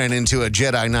that you ran into a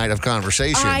Jedi Knight of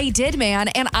conversation. I did, man.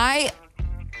 And I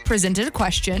presented a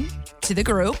question to the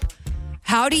group.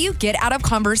 How do you get out of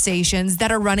conversations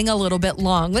that are running a little bit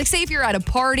long? Like, say if you're at a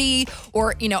party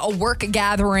or, a work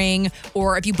gathering,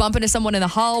 or if you bump into someone in the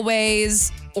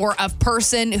hallways, or a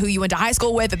person who you went to high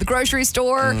school with at the grocery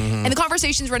store, and the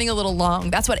conversation's running a little long.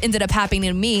 That's what ended up happening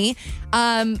to me.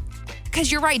 Because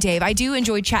you're right, Dave. I do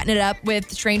enjoy chatting it up with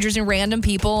strangers and random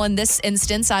people. In this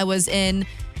instance, I was in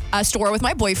a store with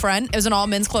my boyfriend. It was an all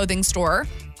men's clothing store.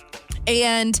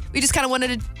 And we just kind of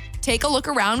wanted to take a look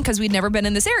around because we'd never been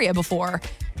in this area before.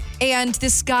 And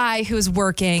this guy who was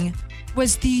working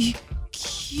was the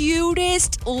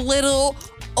cutest little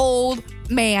old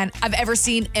man I've ever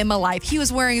seen in my life. He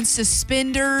was wearing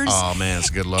suspenders. Oh, man,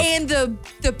 it's a good look. And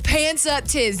the pants up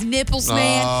to his nipples,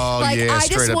 man. Oh, yeah, I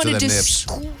straight just up to wanted the to nips.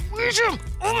 squeeze him.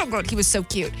 Oh, my God, he was so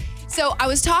cute. So I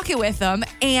was talking with him,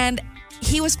 and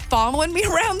he was following me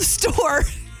around the store,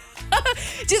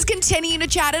 just continuing to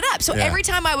chat it up. So Yeah. every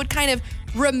time I would kind of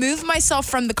remove myself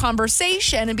from the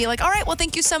conversation and be like, all right, well,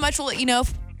 thank you so much. We'll let you know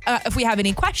if we have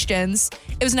any questions.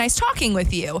 It was nice talking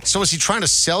with you. So was he trying to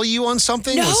sell you on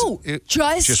something? No,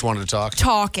 just wanted to talk.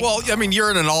 Talking. Well, I mean,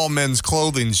 you're in an all men's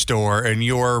clothing store, and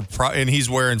and he's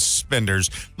wearing suspenders.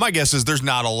 My guess is there's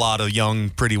not a lot of young,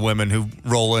 pretty women who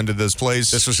roll into this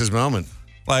place. This was his moment.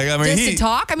 Like, I mean, Just to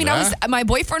talk. I mean, my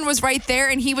boyfriend was right there,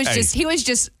 and he was Hey.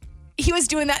 he was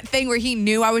doing that thing where he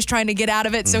knew I was trying to get out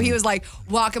of it. So he was like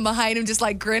walking behind him, just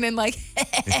like grinning, like,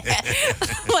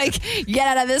 like, get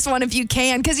out of this one if you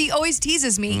can. Because he always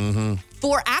teases me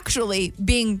for actually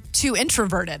being too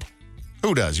introverted.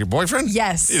 Who does? Your boyfriend?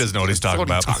 Yes. He doesn't know what he's talking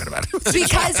about.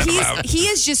 Because he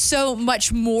is just so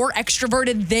much more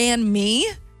extroverted than me.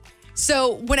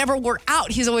 So whenever we're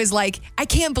out, he's always like, I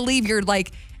can't believe you're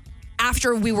like,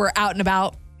 after we were out and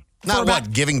about. Not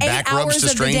what, giving back rubs to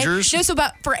strangers? No, so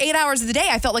for 8 hours of the day,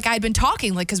 I felt like I had been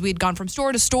talking, like, because we had gone from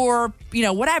store to store,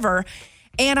 whatever.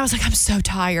 And I was like, I'm so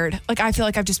tired. Like, I feel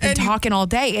like I've just been talking all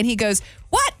day. And he goes,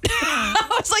 what?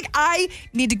 I was like, I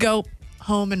need to go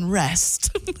home and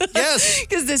rest. Yes.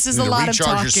 Because this is You a need to lot of recharge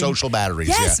talking. your social batteries.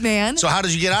 Yes, yeah. man. So how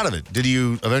did you get out of it? Did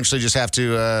you eventually just have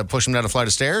to push him down a flight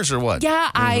of stairs or what?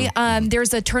 Yeah,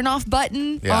 there's a turn off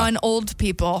button on old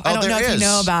people. I don't know if you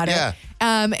know about it.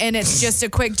 And it's just a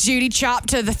quick Judy chop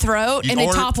to the throat, and they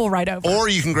topple right over. Or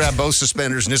you can grab both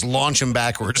suspenders and just launch him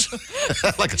backwards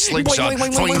like a slingshot.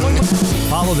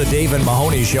 Follow the Dave and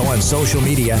Mahoney Show on social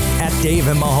media at Dave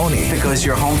and Mahoney. It goes to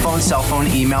your home phone, cell phone,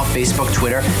 email, Facebook,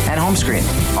 Twitter, and home screen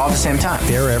all at the same time.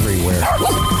 They're everywhere.